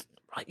don't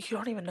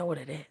even know what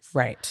it is.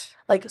 Right.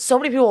 Like, so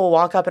many people will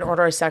walk up and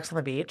order a sex on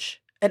the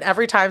beach. And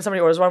every time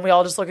somebody orders one, we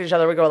all just look at each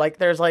other. We go like,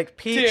 "There's like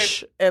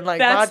peach and like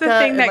that's vodka." That's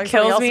the thing and, that like,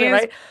 kills me,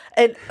 right?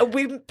 And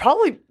we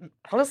probably,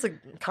 honestly,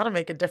 kind of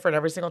make it different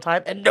every single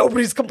time, and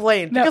nobody's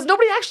complained because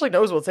nobody actually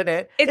knows what's in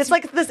it. It's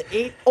like this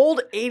old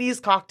 '80s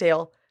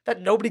cocktail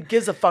that nobody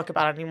gives a fuck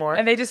about anymore,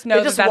 and they just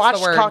know that's watched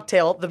the word.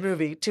 Cocktail, the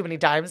movie, too many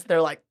times.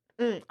 They're like,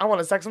 "I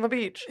want a sex on the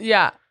beach."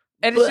 Yeah.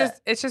 And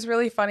it's just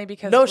really funny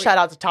because shout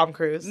out to Tom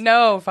Cruise.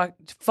 No,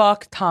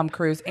 fuck Tom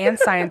Cruise and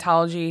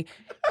Scientology.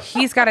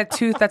 He's got a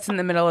tooth that's in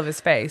the middle of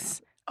his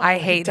face. I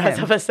hate him. He does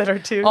have a center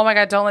too. Oh my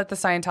God, don't let the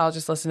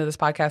Scientologists listen to this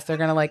podcast. They're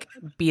going to like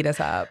beat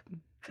us up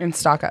and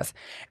stalk us.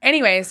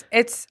 Anyways,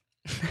 it's...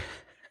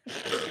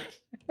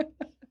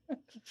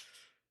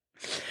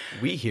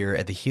 We here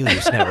at the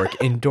Helios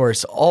Network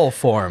endorse all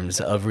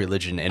forms of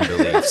religion and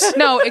beliefs.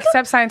 No,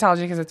 except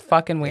Scientology because it's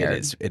fucking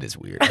weird. It is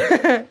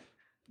weird.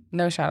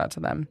 No shout out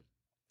to them.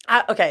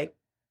 Okay.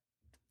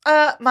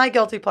 My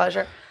guilty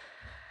pleasure.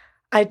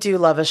 I do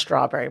love a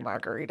strawberry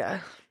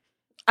margarita.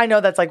 I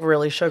know that's like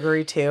really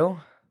sugary too,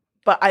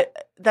 but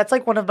that's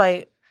like one of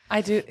my.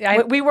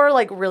 We were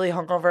like really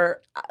hungover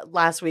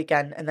last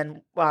weekend, and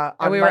then on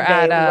Monday we went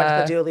to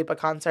the Dua Lipa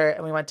concert,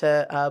 and we went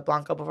to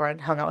Blanco before and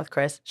hung out with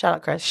Chris. Shout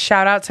out Chris.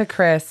 Shout out to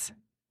Chris.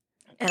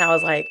 And I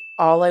was like,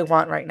 all I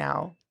want right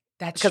now,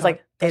 because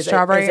like is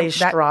a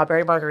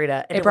strawberry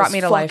margarita. And it brought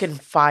me to life. Fucking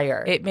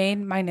fire. It made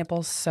my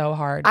nipples so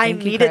hard. I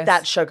needed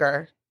that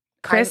sugar.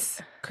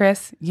 Chris,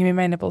 you made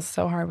my nipples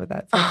so hard with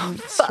that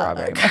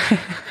strawberry.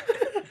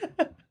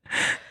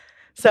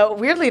 So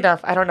weirdly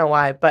enough, I don't know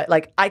why, but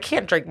like I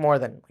can't drink more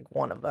than like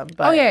one of them.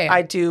 But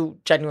I do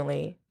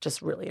genuinely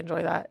just really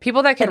enjoy that.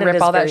 People that can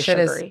rip all that shit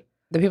sugary. Is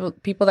the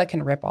people that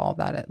can rip all of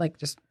that, like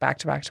just back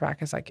to back to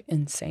back is like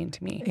insane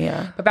to me.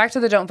 Yeah. But back to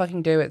the don't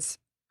fucking do, it's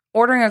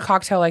ordering a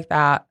cocktail like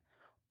that,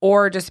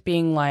 or just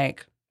being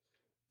like,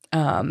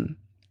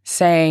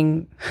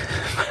 saying,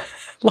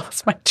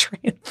 lost my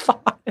train of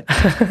thought.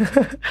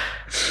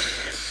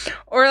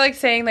 Or like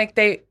saying like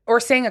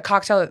saying a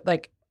cocktail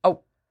like,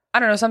 I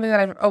don't know, something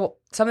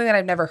that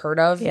I've never heard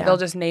of. Yeah. They'll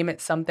just name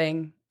it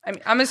something. I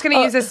mean, I'm just going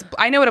to use this.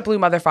 I know what a blue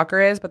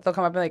motherfucker is, but they'll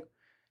come up and like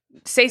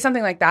say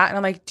something like that. And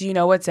I'm like, do you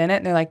know what's in it?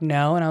 And they're like,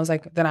 no. And I was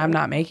like, then I'm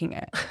not making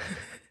it.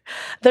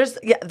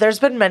 There's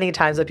been many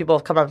times that people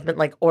have come up and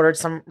like ordered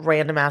some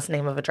random ass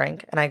name of a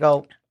drink. And I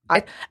go,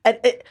 and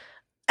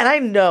I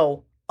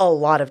know a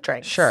lot of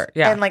drinks. Sure.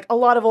 Yeah. And like a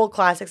lot of old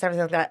classics and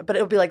everything like that. But it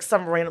would be like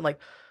some random, like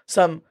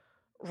some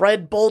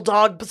Red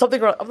Bulldog,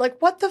 something. I'm like,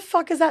 what the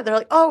fuck is that? They're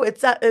like, oh,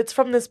 it's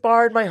from this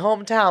bar in my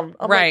hometown.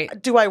 I'm right.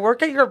 Like, do I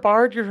work at your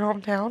bar in your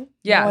hometown?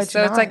 Yeah. No,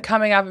 so it's like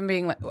coming up and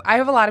being like, I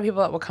have a lot of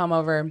people that will come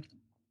over and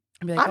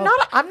be like,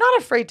 I'm not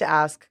afraid to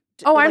ask.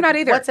 Oh, I'm not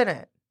either. What's in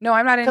it? No,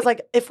 I'm not. Because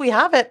like if we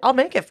have it, I'll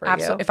make it for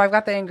you. If I've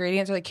got the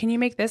ingredients, they're like, can you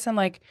make this? And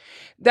like,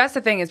 that's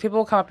the thing is people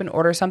will come up and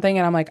order something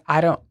and I'm like,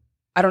 I don't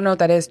know what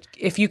that is.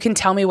 If you can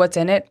tell me what's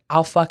in it,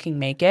 I'll fucking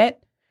make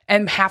it.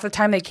 And half the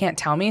time they can't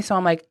tell me. So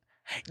I'm like,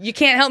 you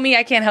can't help me.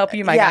 I can't help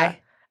you, my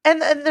guy.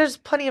 And there's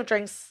plenty of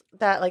drinks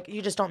that like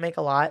you just don't make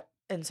a lot.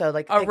 And so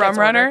like a rum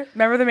runner.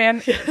 Remember the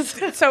man?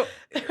 Yes. So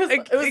it was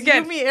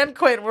again, you, me, and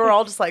Quinn. We were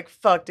all just like,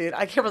 fuck, dude.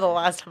 I can't remember the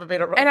last time I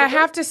made a rum. And runner. I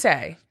have to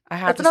say,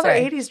 that's another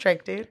 80s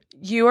drink, dude.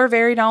 You are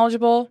very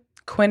knowledgeable.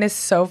 Quinn is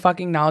so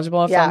fucking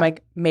knowledgeable. If I'm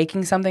like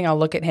making something, I'll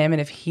look at him,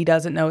 and if he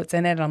doesn't know what's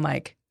in it, I'm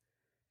like,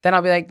 then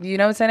I'll be like, do you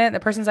know what's in it? And the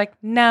person's like,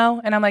 no.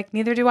 And I'm like,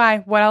 neither do I.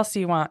 What else do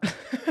you want?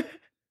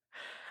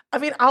 I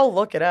mean, I'll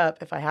look it up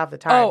if I have the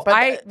time. Oh,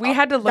 but we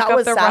had to look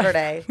up the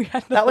Saturday.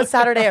 That was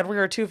Saturday, and we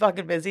were too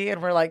fucking busy,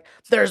 and we're like,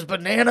 there's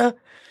banana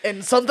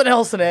and something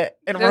else in it,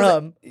 and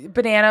rum.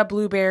 Banana,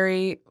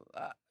 blueberry.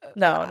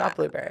 No, not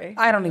blueberry.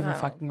 I don't even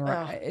fucking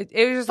remember.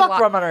 It was just fuck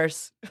rum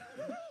runners.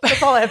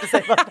 That's all I have to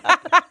say about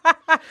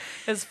that.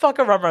 Is fuck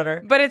a rum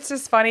runner. But it's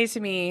just funny to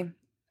me.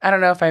 I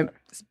don't know if I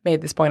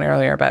made this point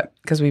earlier, but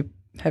because we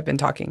have been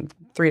talking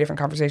 3 different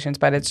conversations,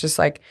 but it's just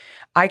like,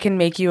 I can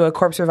make you a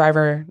Corpse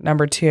Reviver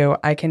 #2.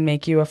 I can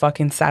make you a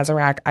fucking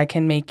Sazerac. I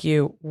can make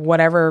you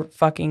whatever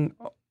fucking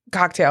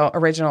cocktail,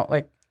 original,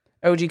 like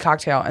OG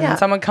cocktail. And then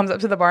someone comes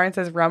up to the bar and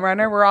says rum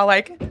runner. We're all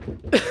like,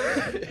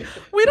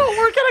 we We don't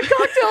work at a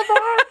cocktail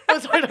bar. Oh,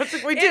 sorry,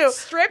 we do. It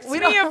strips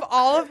me of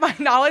all of my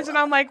knowledge, and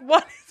I'm like,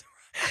 what is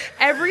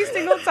every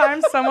single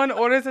time someone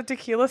orders a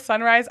tequila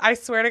sunrise, I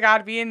swear to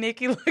God, me and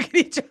Nikki look at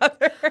each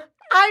other.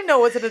 I know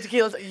what's in a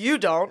tequila. You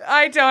don't.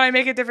 I don't. I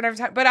make it different every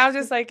time. But I was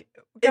just like,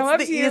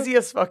 it's the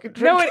easiest fucking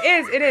drink. No, it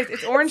is. It is.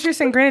 It's orange juice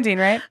and grenadine,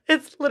 right?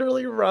 It's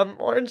literally rum,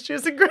 orange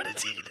juice, and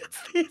grenadine.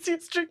 It's the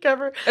easiest drink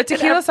ever. A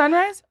tequila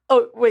sunrise?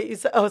 Oh, wait. You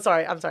said,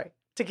 sorry. I'm sorry.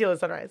 Tequila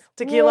sunrise.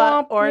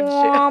 Tequila, orange juice.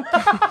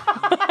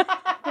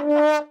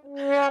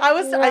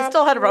 I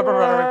still had rum in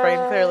my brain,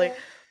 clearly.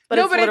 But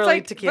no, it's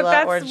literally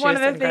tequila, orange juice,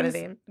 and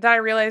grenadine. That I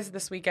realized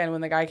this weekend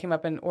when the guy came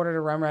up and ordered a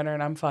rum runner,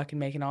 and I'm fucking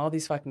making all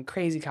these fucking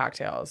crazy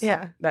cocktails.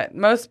 Yeah. That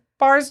most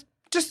bars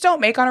just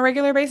don't make on a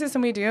regular basis,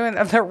 and we do. And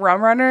the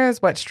rum runner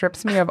is what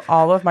strips me of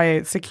all of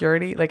my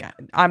security. Like,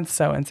 I'm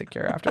so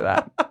insecure after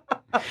that.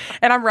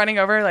 And I'm running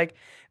over, like,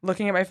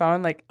 looking at my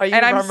phone, like... Are you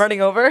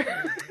running over?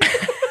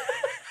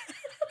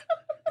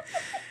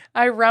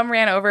 I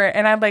ran over,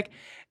 and I'm like,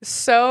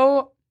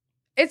 so...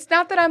 It's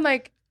not that I'm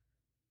like...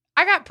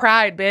 I got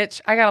pride,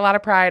 bitch. I got a lot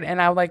of pride.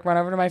 And I'll like run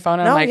over to my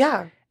phone and I'm like,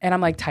 and I'm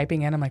like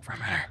typing in. I'm like,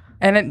 rum runner.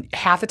 And then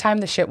half the time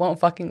the shit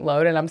won't fucking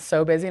load and I'm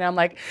so busy and I'm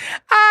like,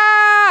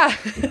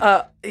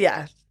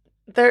 yeah.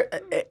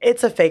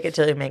 It's a fake it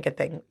till you make it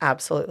thing.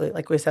 Absolutely.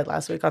 Like we said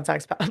last week on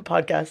Zach's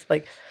podcast,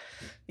 like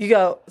you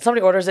go,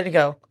 somebody orders it and you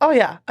go, oh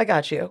yeah, I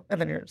got you. And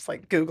then you're just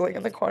like Googling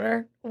in the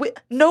corner.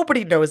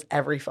 Nobody knows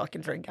every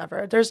fucking drink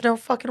ever. There's no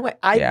fucking way.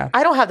 I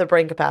don't have the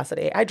brain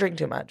capacity. I drink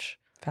too much,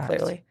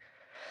 clearly.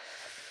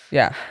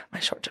 Yeah. My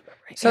short-term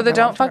memory. So the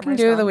don't fucking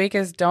do of the week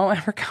is don't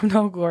ever come to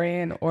Old Glory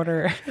and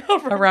order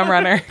a rum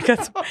runner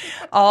because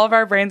all of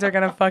our brains are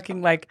going to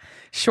fucking like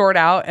short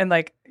out and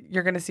like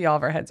you're going to see all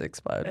of our heads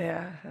explode.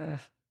 Yeah.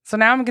 So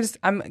now I'm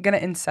going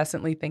to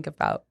incessantly think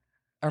about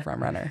a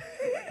rum runner.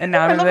 And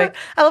now I'm like...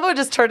 I love how it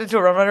just turned into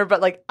a rum runner, but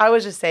like I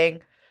was just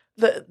saying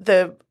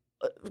the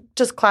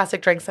just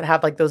classic drinks that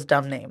have like those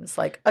dumb names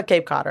like a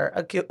Cape Codder,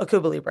 a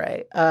Cuba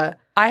Libre. I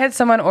had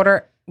someone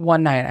order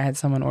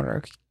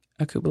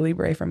a Cuba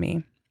Libre for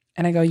me.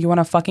 And I go, you want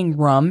a fucking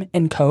rum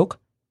and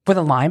Coke with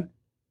a lime?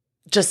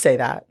 Just say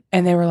that.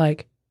 And they were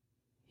like,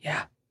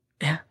 yeah.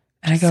 Yeah.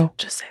 And I go,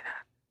 just say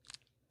that.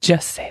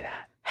 Just say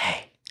that.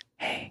 Hey,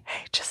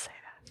 just say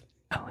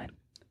that. Owen.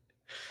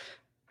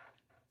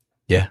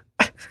 Yeah.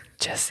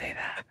 Just say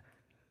that.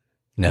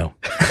 No.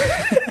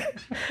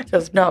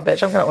 Just, no,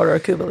 bitch, I'm going to order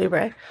a Cuba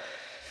Libre.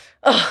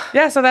 Ugh.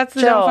 Yeah, so that's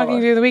the don't fucking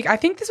do of the week. I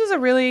think this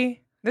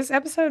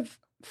episode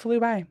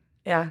flew by.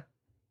 Yeah.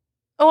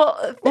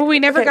 Well, we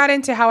never got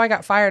into how I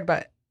got fired,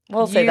 but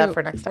we'll save that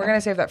for next time. We're going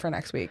to save that for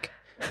next week.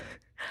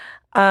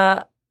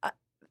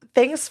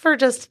 Thanks for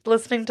just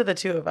listening to the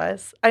two of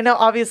us. I know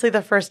obviously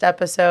the first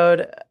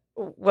episode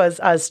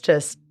was us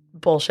just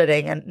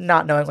bullshitting and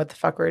not knowing what the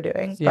fuck we were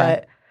doing,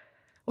 but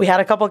we had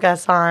a couple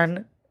guests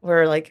on.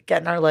 We're like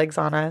getting our legs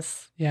on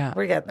us. Yeah.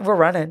 We're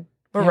running.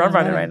 We're rum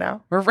running right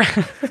now. We're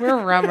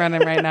rum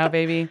running right now,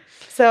 baby.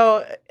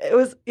 So it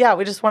was,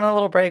 we just wanted a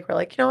little break. We're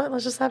like, you know what?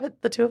 Let's just have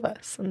it, the two of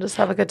us, and just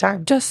have a good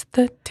time. Just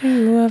the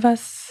two of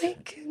us. We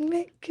can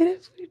make it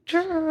if we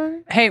try.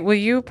 Hey, will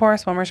you pour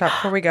us one more shot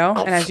before we go?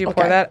 And as you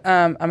pour that,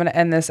 I'm going to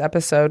end this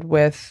episode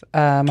with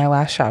my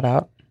last shout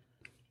out,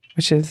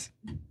 which is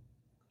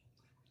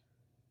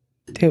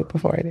do it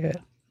before I do it.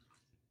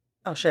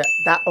 Oh, shit.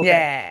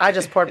 Yeah. I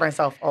just poured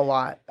myself a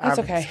lot. That's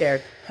I'm okay.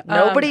 Scared.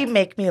 Nobody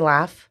make me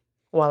laugh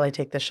while I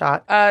take the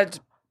shot.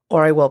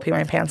 Or I will pee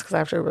my pants because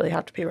I really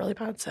have to pee really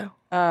bad. So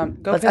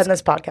let's end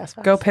this podcast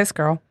fast. Go piss,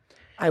 girl.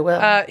 I will.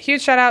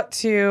 Huge shout out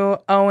to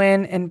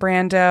Owen and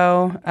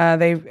Brando.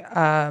 They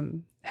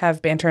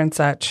have banter and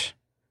such.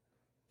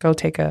 Go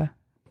take a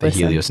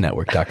listen.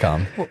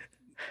 TheHeliosNetwork.com.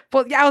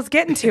 Well, yeah, I was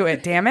getting to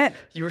it, damn it.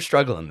 You were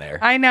struggling there.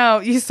 I know.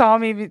 You saw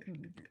me.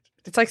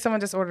 It's like someone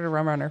just ordered a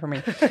rum runner for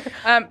me.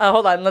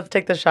 Hold on. Let's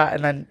take the shot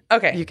and then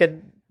you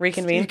could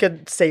reconvene. You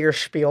could say your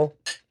spiel.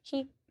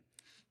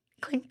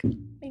 Clink.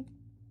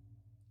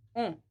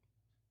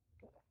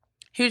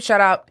 Huge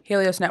shout out,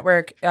 Helios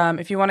Network.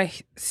 If you want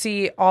to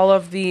see all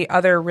of the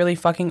other really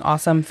fucking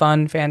awesome,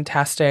 fun,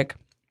 fantastic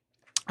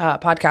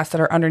podcasts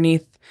that are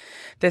underneath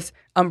this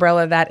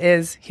umbrella that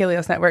is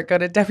Helios Network, go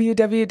to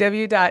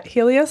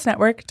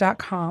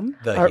www.heliosnetwork.com.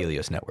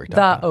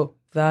 TheHeliosNetwork.com.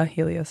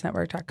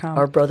 TheHeliosNetwork.com.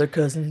 Our brother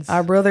cousins.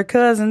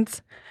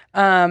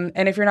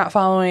 And if you're not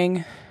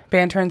following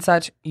Banter and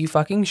Such, you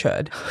fucking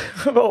should.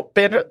 Oh,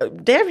 Banter.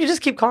 Damn, you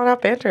just keep calling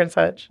out Banter and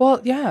Such. Well,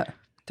 yeah.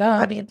 Duh.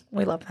 I mean,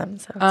 we love them.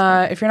 So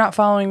if you're not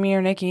following me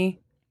or Nikki,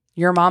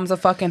 your mom's a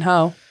fucking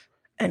hoe.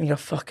 And you're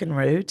fucking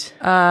rude.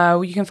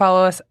 You can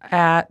follow us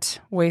at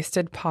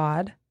Wasted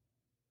Pod.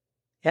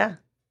 Yeah.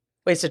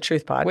 Wasted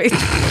Truth Pod.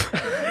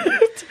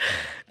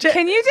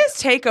 Can you just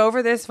take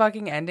over this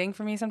fucking ending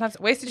for me sometimes?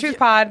 Wasted Truth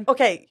Pod.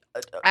 Okay.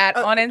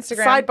 On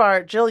Instagram.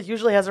 Sidebar, Jill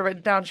usually has it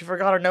written down. She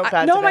forgot her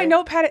notepad No, today. my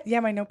notepad.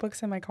 Yeah, my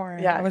notebook's in my car.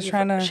 Yeah, she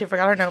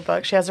forgot her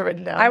notebook. She has it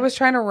written down. I was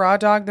trying to raw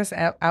dog this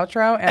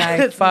outro and I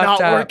it's fucked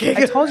not up. Working.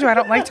 I told you I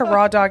don't like to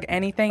raw dog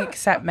anything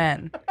except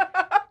men.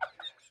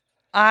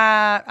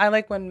 I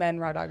like when men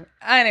raw dog.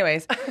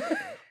 Anyways.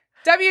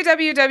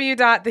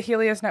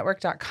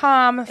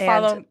 www.theheliosnetwork.com.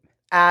 Follow And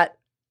at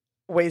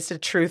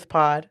Wasted Truth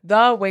Pod.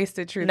 The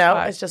Wasted Truth No,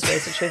 Pod. it's just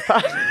Wasted Truth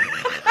Pod.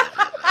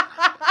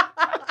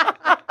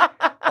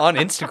 On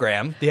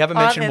Instagram. You haven't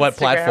mentioned what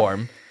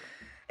platform.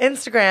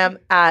 Instagram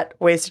at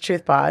Wasted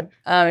Truth Pod.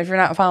 If you're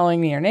not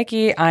following me or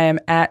Nikki, I am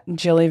at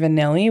Jilly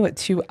Vanilli with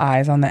 2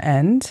 I's on the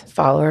end.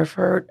 Follow her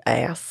for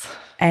ass.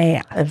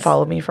 And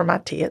follow me for my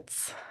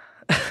tits.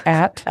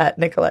 At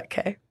Nicolette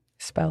K.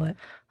 Spell it.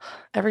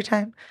 Every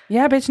time.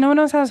 Yeah, bitch. No one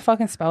knows how to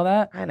fucking spell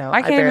that. I know.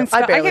 I can't even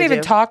spell. I can't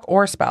even talk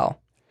or spell.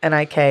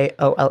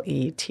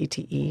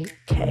 NIKOLETTEK.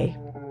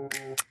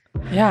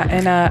 Yeah,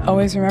 and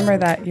always remember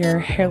that your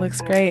hair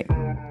looks great.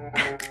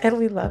 And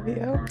we love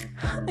you.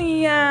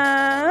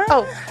 Yeah.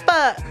 Oh,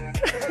 fuck.